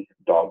cherry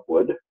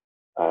dogwood.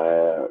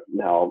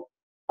 Now,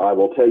 I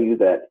will tell you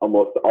that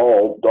almost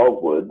all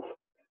dogwoods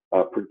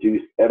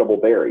produce edible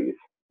berries.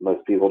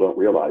 Most people don't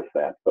realize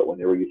that, but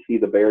whenever you see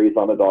the berries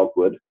on a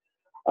dogwood,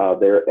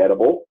 they're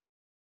edible.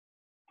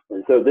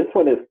 And so this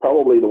one is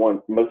probably the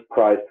one most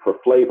prized for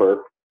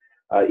flavor,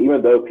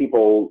 even though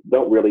people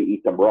don't really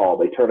eat them raw.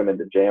 They turn them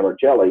into jam or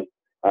jelly,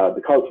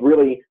 because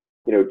really,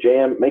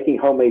 making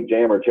homemade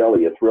jam or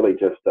jelly is really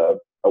just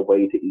a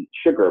way to eat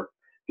sugar.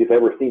 If you've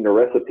ever seen a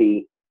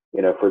recipe,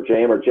 for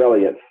jam or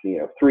jelly,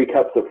 it's 3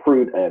 cups of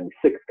fruit and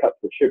 6 cups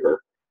of sugar.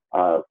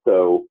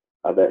 So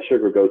that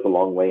sugar goes a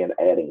long way in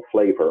adding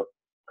flavor.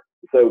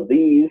 So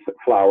these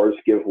flowers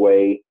give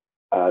way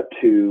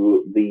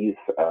to these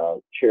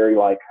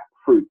cherry-like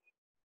fruits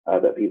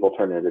that people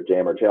turn into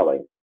jam or jelly.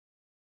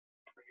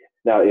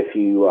 Now, if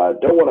you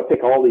don't want to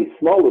pick all these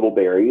small little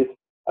berries,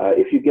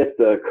 if you get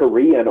the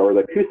Korean or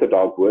the Kusa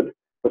dogwood,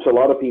 which a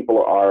lot of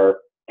people are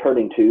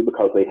turning to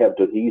because they have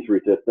disease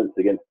resistance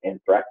against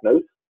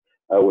anthracnose,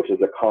 which is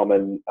a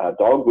common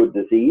dogwood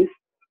disease.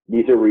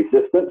 These are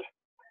resistant.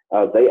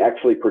 They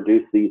actually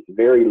produce these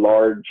very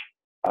large,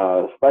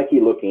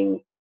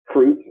 spiky-looking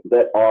fruits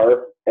that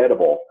are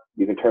edible.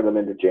 You can turn them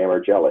into jam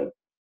or jelly.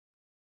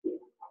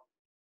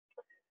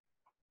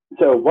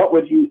 So what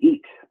would you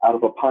eat out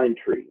of a pine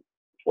tree?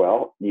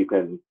 Well, you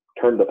can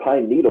turn the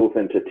pine needles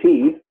into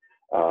tea.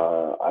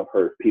 I've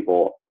heard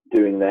people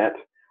doing that.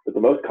 But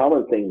the most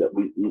common thing that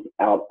we eat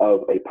out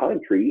of a pine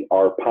tree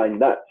are pine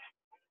nuts.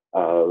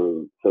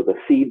 So the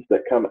seeds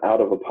that come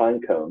out of a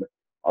pine cone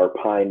are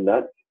pine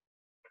nuts.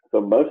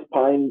 So most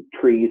pine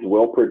trees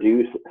will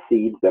produce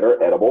seeds that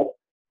are edible.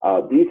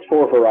 These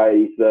 4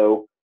 varieties,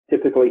 though,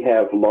 typically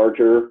have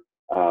larger,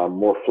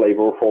 more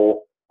flavorful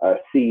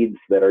seeds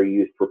that are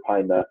used for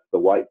pine nuts, the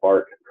white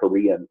bark,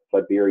 Korean,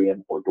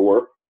 Siberian, or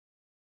dwarf.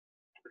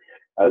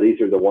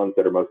 These are the ones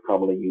that are most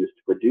commonly used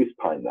to produce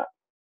pine nuts.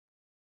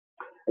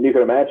 And you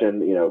can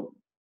imagine,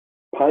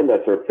 pine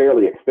nuts are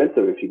fairly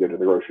expensive if you go to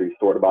the grocery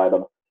store to buy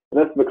them. And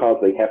that's because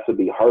they have to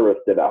be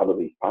harvested out of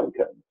these pine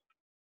cones.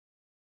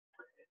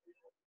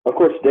 Of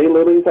course,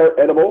 daylilies are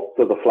edible.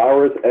 So the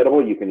flower is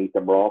edible. You can eat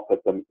them raw,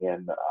 put them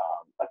in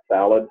a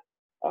salad.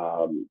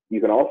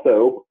 You can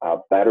also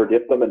batter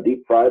dip them and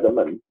deep fry them.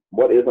 And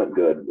what isn't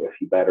good if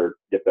you batter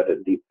dip it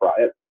and deep fry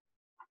it?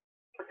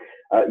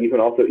 You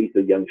can also eat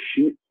the young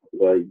shoots,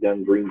 the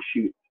young green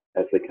shoots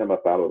as they come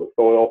up out of the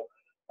soil.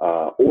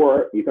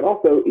 Or you can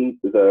also eat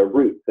the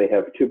roots. They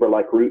have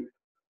tuber-like roots,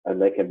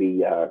 and they can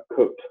be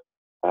cooked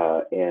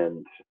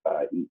and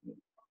eaten.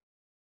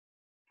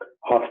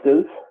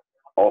 Hostas,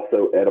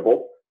 also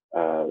edible.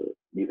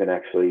 You can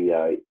actually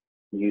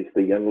use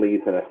the young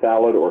leaves in a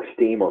salad or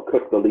steam or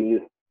cook the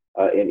leaves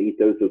and eat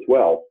those as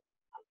well.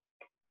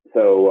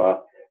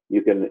 So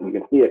you can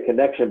see a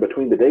connection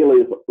between the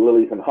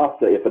daylilies and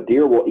hosta. If a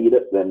deer will eat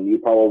it, then you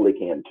probably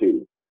can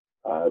too.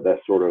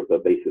 That's sort of the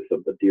basis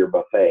of the deer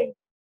buffet.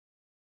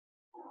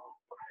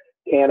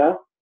 Canna,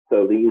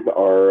 so these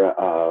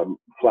are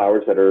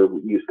flowers that are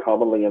used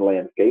commonly in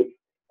landscapes.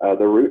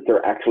 The roots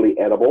are actually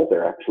edible.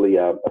 They're actually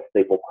a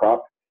staple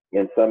crop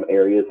in some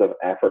areas of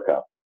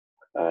Africa.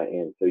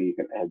 And so you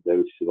can add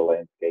those to the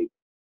landscape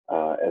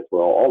as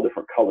well, all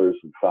different colors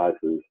and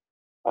sizes.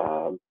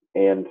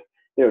 And,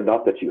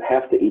 not that you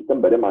have to eat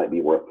them, but it might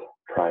be worth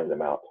trying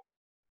them out.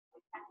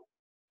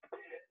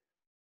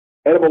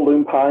 Edible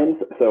lupines.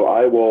 So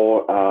I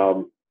will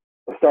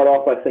start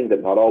off by saying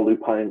that not all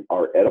lupines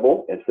are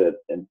edible.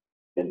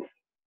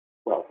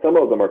 Well, some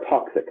of them are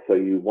toxic. So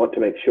you want to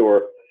make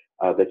sure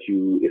that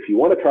if you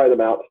want to try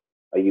them out,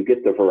 you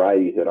get the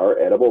varieties that are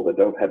edible, that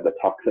don't have the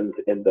toxins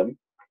in them.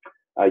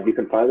 You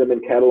can find them in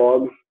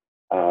catalogs,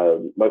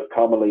 most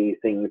commonly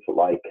things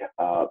like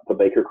the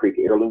Baker Creek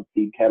Heirloom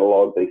Seed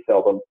Catalog. They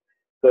sell them.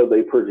 So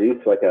they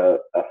produce like a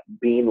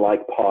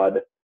bean-like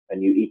pod,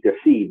 and you eat their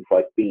seeds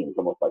like beans,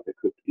 almost like a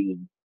cooked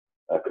bean,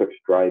 cooked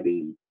dry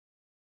bean.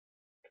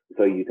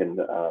 So you can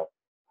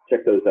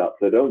check those out.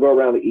 So don't go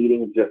around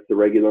eating just the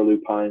regular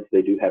lupines.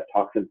 They do have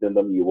toxins in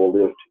them. You will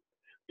live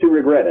to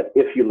regret it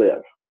if you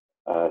live.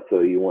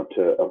 So you want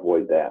to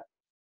avoid that.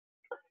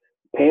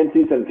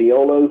 Pansies and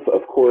violas,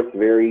 of course,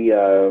 very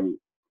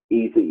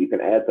easy. You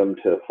can add them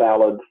to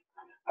salads,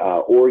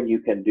 or you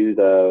can do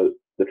the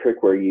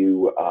trick where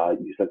you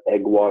use an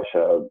egg wash,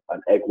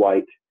 an egg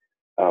white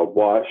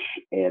wash,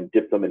 and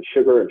dip them in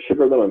sugar and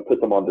sugar them and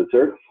put them on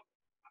desserts.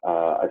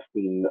 I've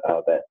seen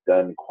that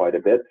done quite a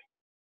bit.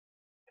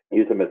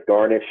 Use them as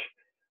garnish.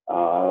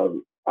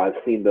 I've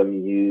seen them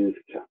used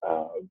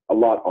a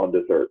lot on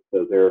dessert,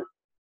 so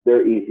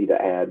they're easy to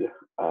add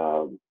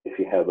if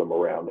you have them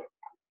around.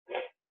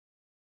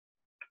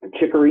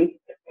 Chicory.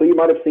 So you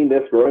might have seen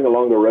this growing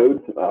along the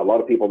roads. A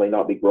lot of people may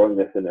not be growing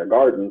this in their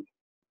gardens,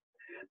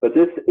 but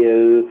this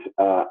is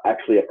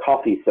actually a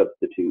coffee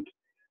substitute.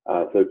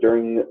 So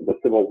during the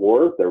Civil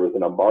War, there was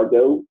an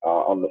embargo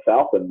on the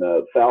South, and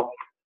the South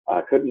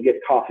couldn't get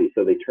coffee,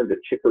 so they turned to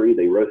chicory.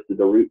 They roasted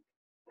the roots.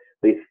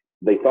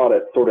 They thought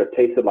it sort of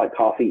tasted like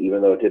coffee,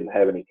 even though it didn't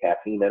have any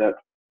caffeine in it.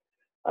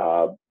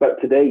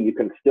 But today you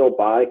can still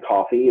buy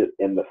coffee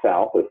in the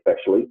South,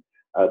 especially,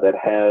 that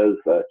has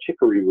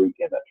chicory root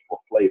in it for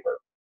flavor.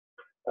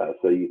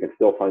 So you can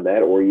still find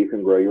that, or you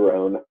can grow your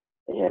own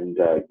and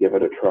give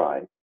it a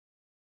try.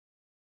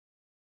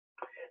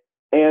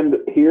 And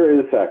here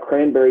is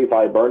cranberry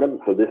viburnum.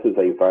 So this is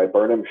a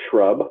viburnum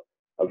shrub,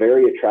 a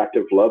very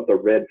attractive. Love the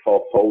red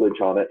fall foliage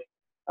on it.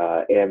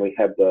 And we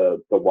have the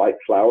white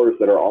flowers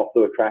that are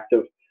also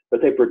attractive.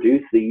 but they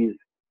produce these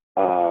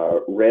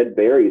red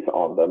berries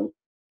on them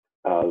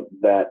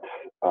that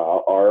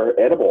are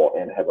edible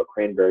and have a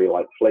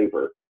cranberry-like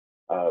flavor.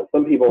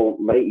 Some people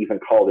may even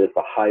call this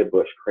a high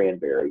bush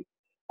cranberry,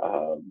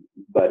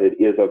 but it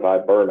is a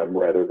viburnum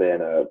rather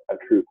than a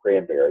true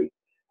cranberry.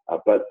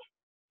 But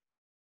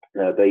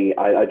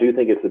I do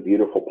think it's a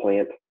beautiful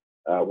plant.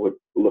 Would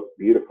look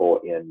beautiful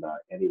in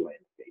any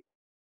landscape.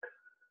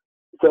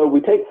 So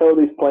we take some of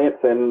these plants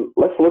and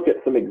let's look at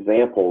some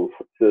examples.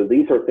 So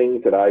these are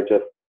things that I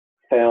just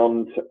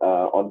found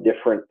on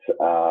different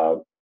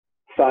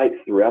sites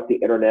throughout the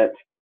internet,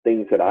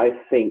 things that I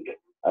think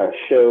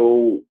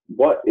show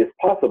what is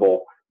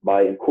possible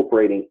by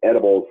incorporating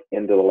edibles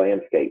into the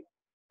landscape.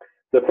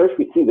 So first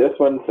we see this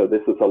one. So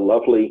this is a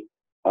lovely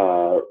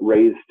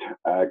raised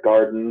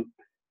garden.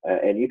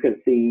 And you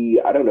can see,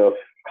 I don't know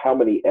how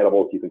many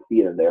edibles you can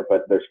see in there,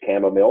 but there's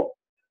chamomile,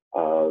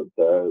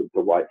 the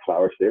white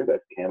flowers there,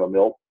 that's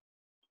chamomile.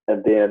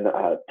 And then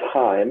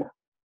thyme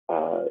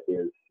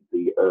is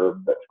the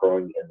herb that's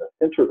growing in the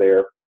center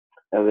there.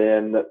 And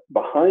then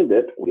behind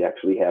it, we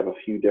actually have a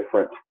few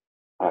different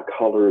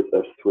colors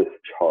of Swiss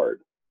chard.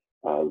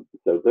 So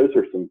those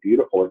are some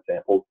beautiful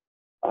examples.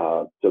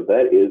 So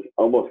that is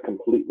almost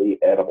completely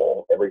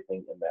edible,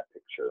 everything in that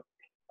picture.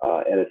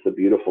 And it's a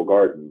beautiful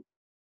garden.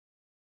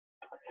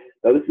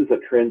 Now, this is a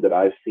trend that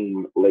I've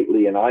seen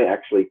lately, and I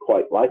actually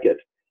quite like it.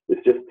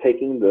 It's just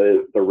taking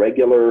the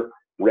regular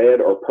red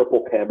or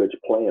purple cabbage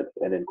plants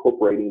and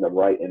incorporating them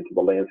right into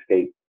the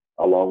landscape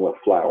along with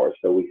flowers.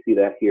 So we see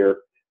that here.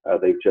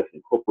 They've just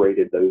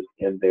incorporated those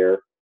in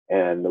there.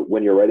 And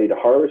when you're ready to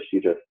harvest, you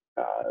just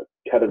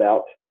cut it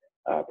out,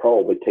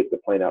 probably take the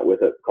plant out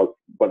with it, because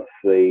once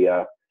they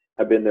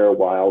have been there a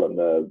while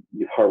and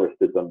you've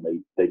harvested them,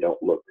 they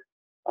don't look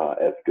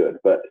as good.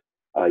 But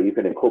you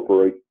can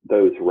incorporate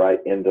those right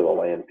into the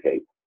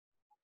landscape.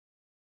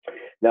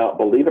 Now,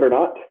 believe it or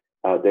not,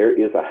 there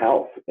is a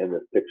house in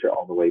this picture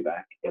all the way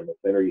back in the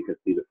center. You can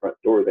see the front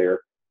door there,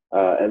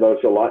 and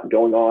there's a lot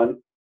going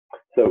on.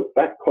 So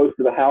back close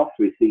to the house,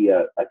 we see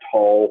a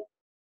tall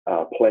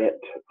plant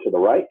to the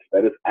right.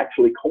 That is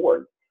actually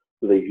corn.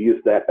 So they've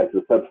used that as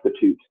a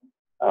substitute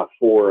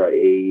for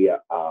a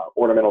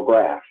ornamental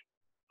grass.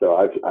 So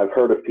I've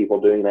heard of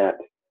people doing that,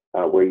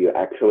 where you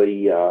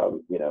actually,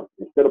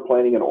 instead of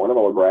planting an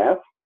ornamental grass,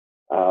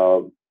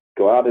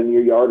 go out in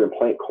your yard and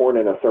plant corn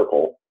in a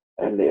circle,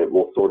 and it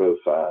will sort of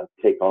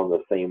take on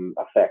the same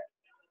effect.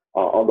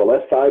 On the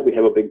left side, we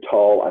have a big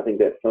tall, I think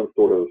that's some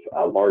sort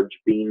of large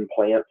bean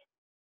plant,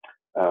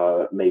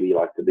 maybe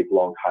like the big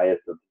long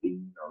hyacinth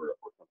bean or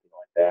something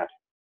like that.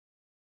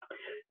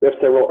 We have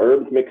several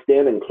herbs mixed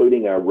in,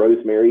 including a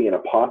rosemary in a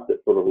pot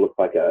that sort of looks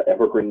like an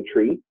evergreen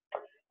tree.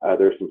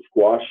 There's some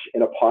squash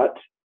in a pot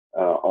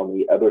on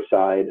the other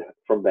side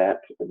from that,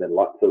 and then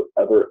lots of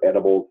other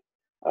edibles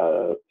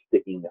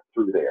sticking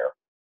through there.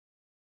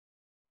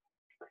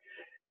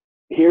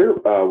 Here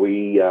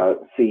we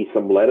see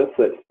some lettuce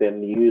that's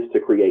been used to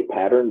create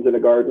patterns in a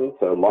garden.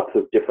 So lots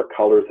of different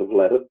colors of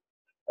lettuce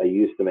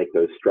used to make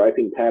those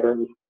striping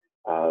patterns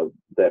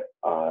that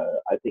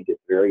I think is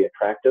very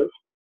attractive.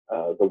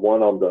 The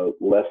one on the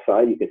left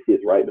side you can see is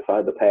right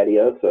beside the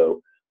patio.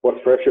 So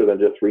what's fresher than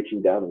just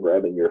reaching down and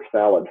grabbing your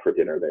salad for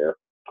dinner there?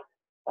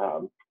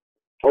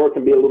 Or it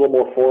can be a little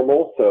more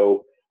formal.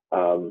 So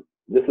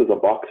this is a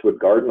boxwood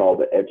garden. All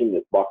the edging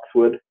is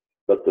boxwood,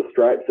 but the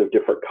stripes of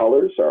different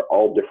colors are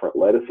all different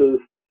lettuces.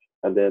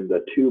 And then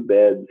the two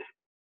beds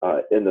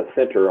in the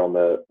center all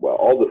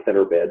the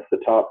center beds, the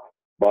top,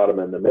 bottom,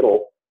 and the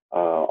middle,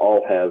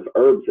 all have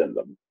herbs in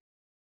them.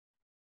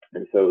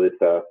 And so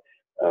it's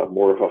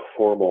more of a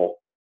formal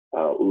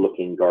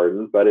looking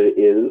garden, but it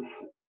is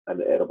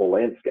an edible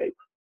landscape.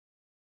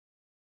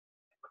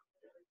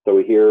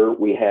 So here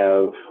we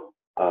have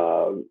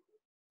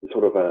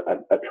sort of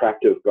an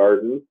attractive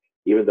garden,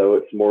 even though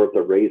it's more of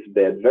the raised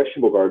bed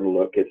vegetable garden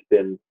look. It's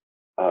been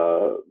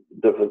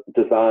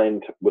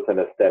designed with an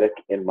aesthetic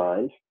in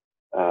mind.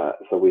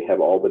 So we have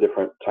all the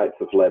different types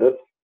of lettuce,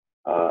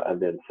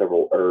 and then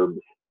several herbs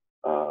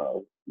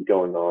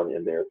going on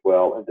in there as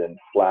well. And then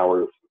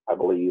flowers, I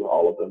believe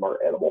all of them are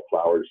edible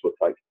flowers.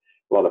 Looks like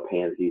a lot of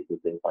pansies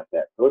and things like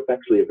that. So it's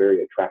actually a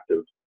very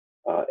attractive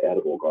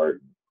edible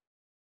garden.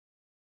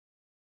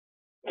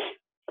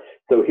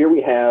 So here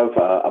we have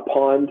a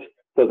pond.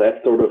 So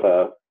that's sort of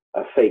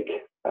a fake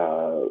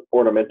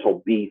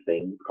ornamental bee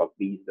thing, because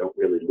bees don't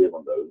really live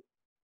on those.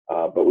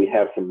 But we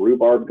have some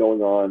rhubarb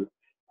going on.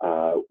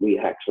 We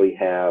actually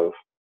have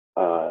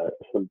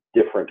some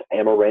different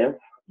amaranth.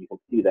 You can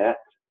see that,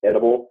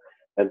 edible.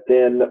 And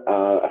then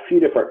a few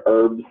different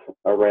herbs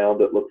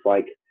around, it looks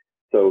like.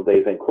 So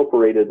they've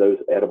incorporated those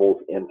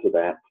edibles into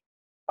that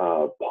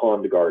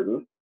pond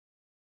garden.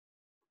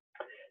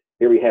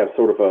 Here we have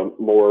sort of a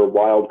more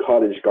wild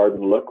cottage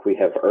garden look. We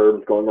have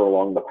herbs going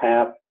along the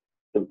path,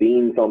 some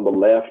beans on the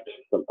left,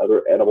 some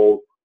other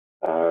edibles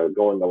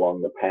going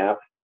along the path.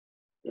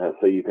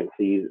 So you can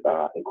see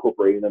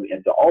incorporating them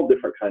into all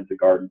different kinds of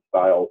garden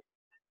styles.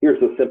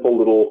 Here's a simple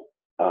little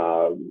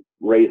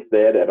raised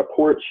bed at a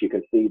porch. You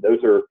can see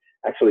those are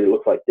Actually, it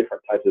looks like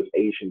different types of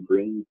Asian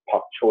greens,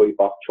 pak choi,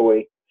 bok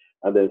choy,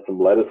 and then some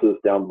lettuces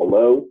down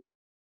below.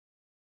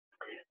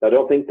 Now,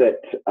 don't think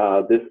that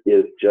this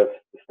is just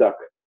stuck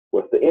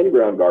with the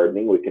in-ground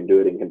gardening. We can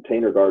do it in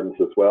container gardens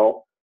as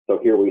well. So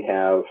here we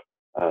have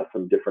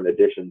some different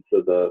additions.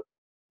 So the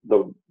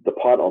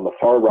pot on the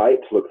far right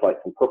looks like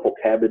some purple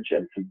cabbage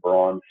and some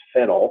bronze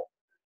fennel.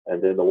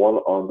 And then the one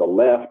on the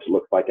left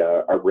looks like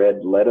a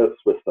red lettuce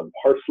with some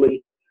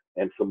parsley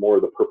and some more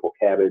of the purple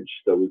cabbage.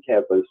 So we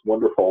have those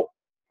wonderful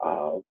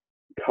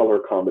color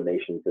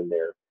combinations in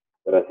there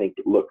that I think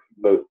look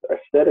both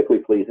aesthetically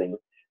pleasing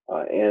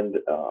and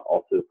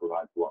also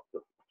provides lots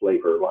of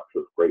flavor, lots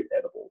of great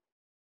edibles.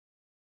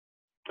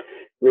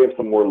 We have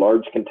some more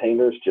large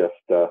containers, just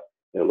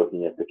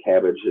looking at the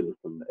cabbage and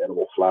some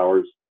edible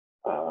flowers.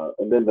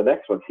 And then the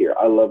next ones here,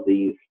 I love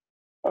these.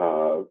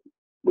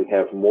 We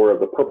have more of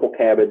the purple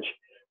cabbage,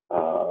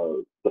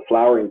 the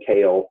flowering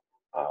kale,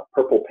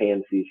 purple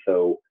pansy,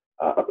 so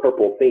a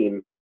purple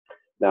theme.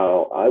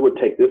 Now, I would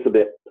take this a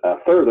bit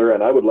further,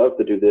 and I would love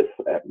to do this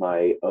at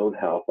my own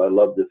house. I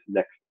love this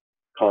next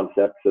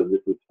concept. So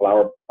this is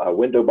flower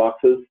window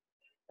boxes,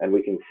 and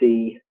we can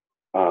see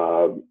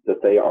that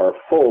they are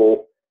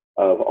full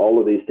of all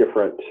of these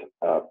different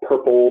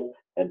purple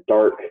and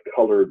dark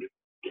colored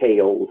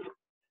kales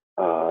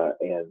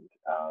and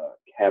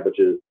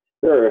cabbages.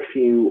 There are a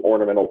few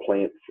ornamental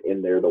plants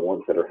in there, the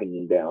ones that are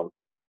hanging down,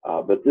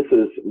 but this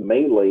is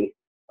mainly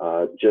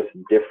just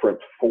different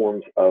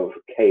forms of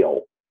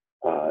kale,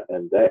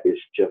 and that is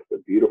just a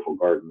beautiful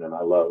garden, and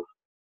I love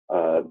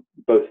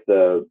both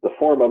the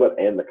form of it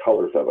and the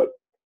colors of it.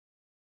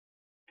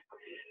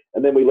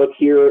 And then we look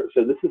here,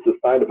 so this is the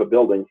side of a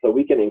building, so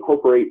we can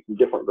incorporate some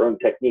different growing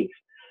techniques.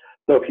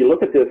 So if you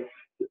look at this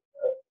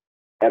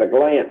at a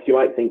glance, you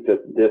might think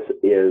that this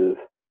is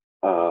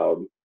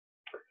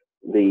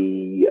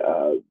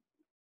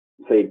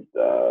say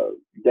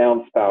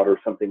downspout or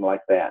something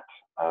like that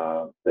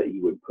that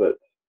you would put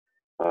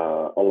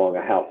along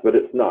a house, but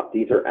it's not.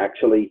 These are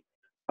actually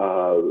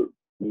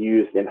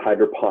used in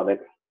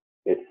hydroponics.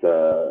 It's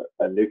a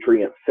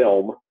nutrient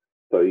film,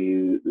 so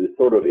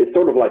it's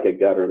sort of like a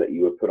gutter that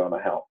you would put on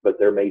a house, but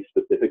they're made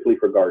specifically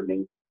for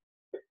gardening,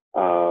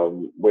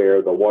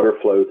 where the water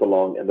flows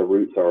along and the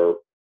roots are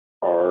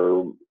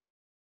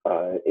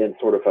in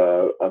sort of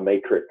a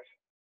matrix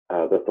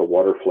that the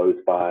water flows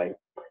by,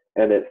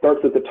 and it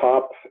starts at the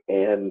top,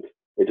 and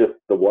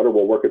the water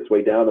will work its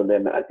way down, and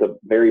then at the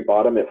very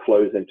bottom it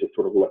flows into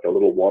sort of like a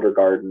little water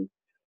garden,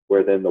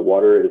 where then the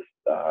water is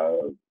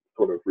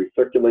sort of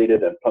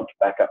recirculated and pumped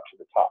back up to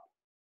the top.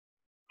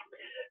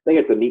 I think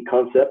it's a neat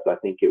concept. I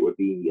think it would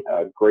be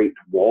a great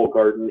wall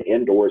garden,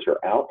 indoors or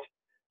out.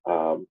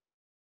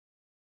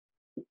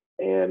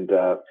 And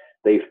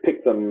they've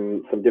picked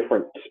some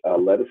different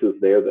lettuces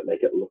there that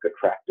make it look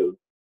attractive,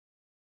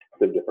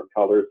 some different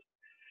colors.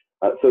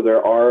 So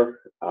there are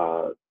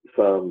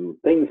some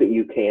things that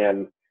you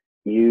can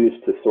use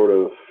to sort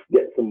of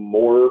get some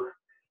more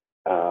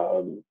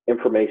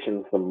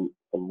information, some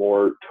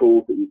more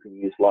tools that you can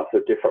use, lots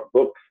of different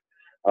books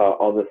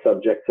on the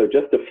subject. So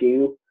just a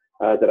few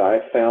that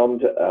I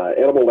found,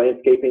 Edible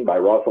Landscaping by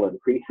Rosalind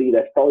Creasy.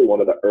 That's probably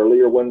one of the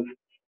earlier ones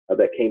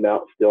that came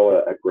out, still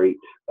a great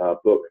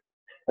book.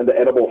 And The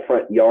Edible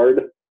Front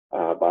Yard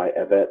by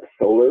Yvette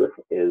Soler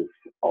is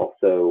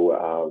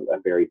also a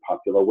very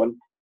popular one.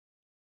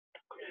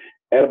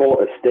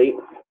 Edible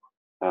Estates,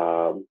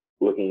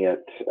 looking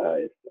at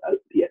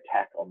the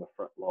attack on the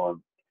front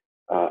lawn.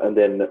 And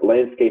then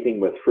Landscaping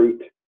with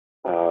Fruit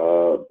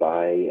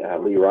by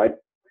Lee Wright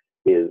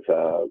is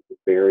a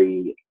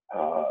very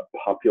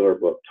popular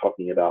book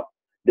talking about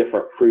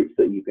different fruits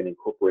that you can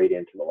incorporate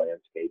into the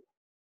landscape.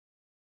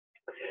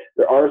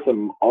 There are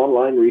some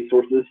online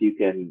resources you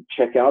can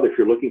check out if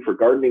you're looking for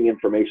gardening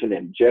information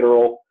in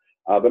general,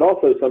 but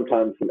also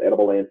sometimes some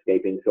edible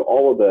landscaping. So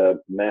all of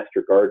the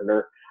Master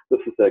Gardener, this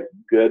is a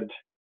good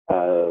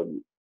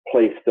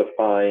place to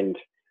find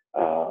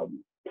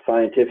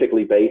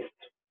scientifically based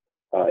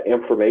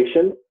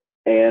information,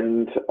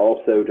 and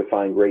also to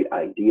find great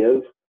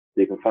ideas.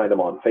 You can find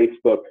them on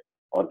Facebook,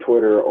 on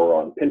Twitter, or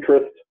on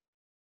Pinterest.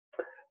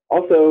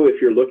 Also,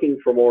 if you're looking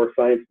for more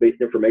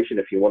science-based information,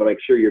 if you want to make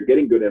sure you're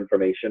getting good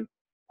information,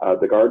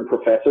 the Garden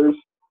Professors,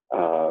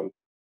 so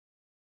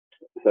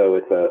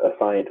it's a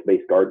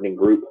science-based gardening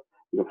group.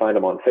 You can find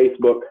them on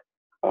Facebook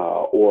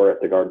or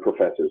at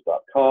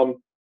thegardenprofessors.com.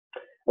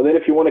 And then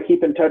if you want to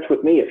keep in touch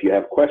with me, if you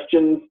have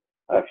questions,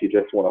 if you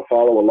just want to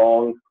follow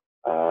along,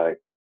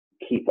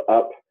 keep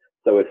up.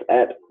 So it's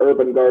at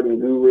Urban Garden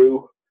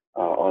Guru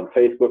on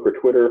Facebook or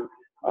Twitter.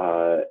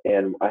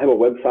 And I have a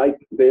website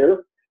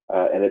there,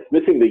 and it's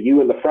missing the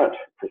U in the front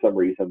for some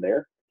reason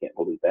there. Can't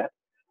believe that.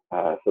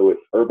 So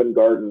it's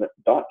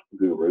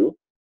urbangarden.guru.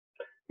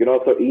 You can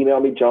also email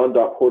me,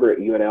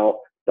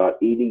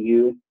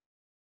 john.porter@unl.edu,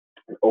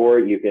 or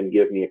you can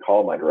give me a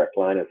call. My direct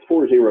line is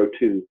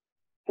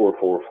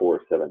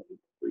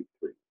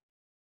 402-444-7833.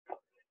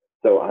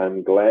 So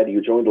I'm glad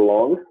you joined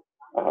along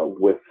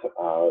with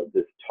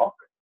this talk,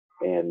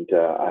 and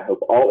I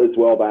hope all is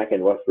well back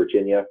in West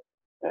Virginia.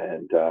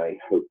 And I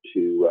hope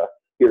to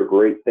hear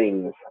great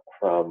things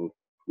from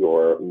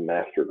your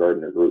Master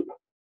Gardener group.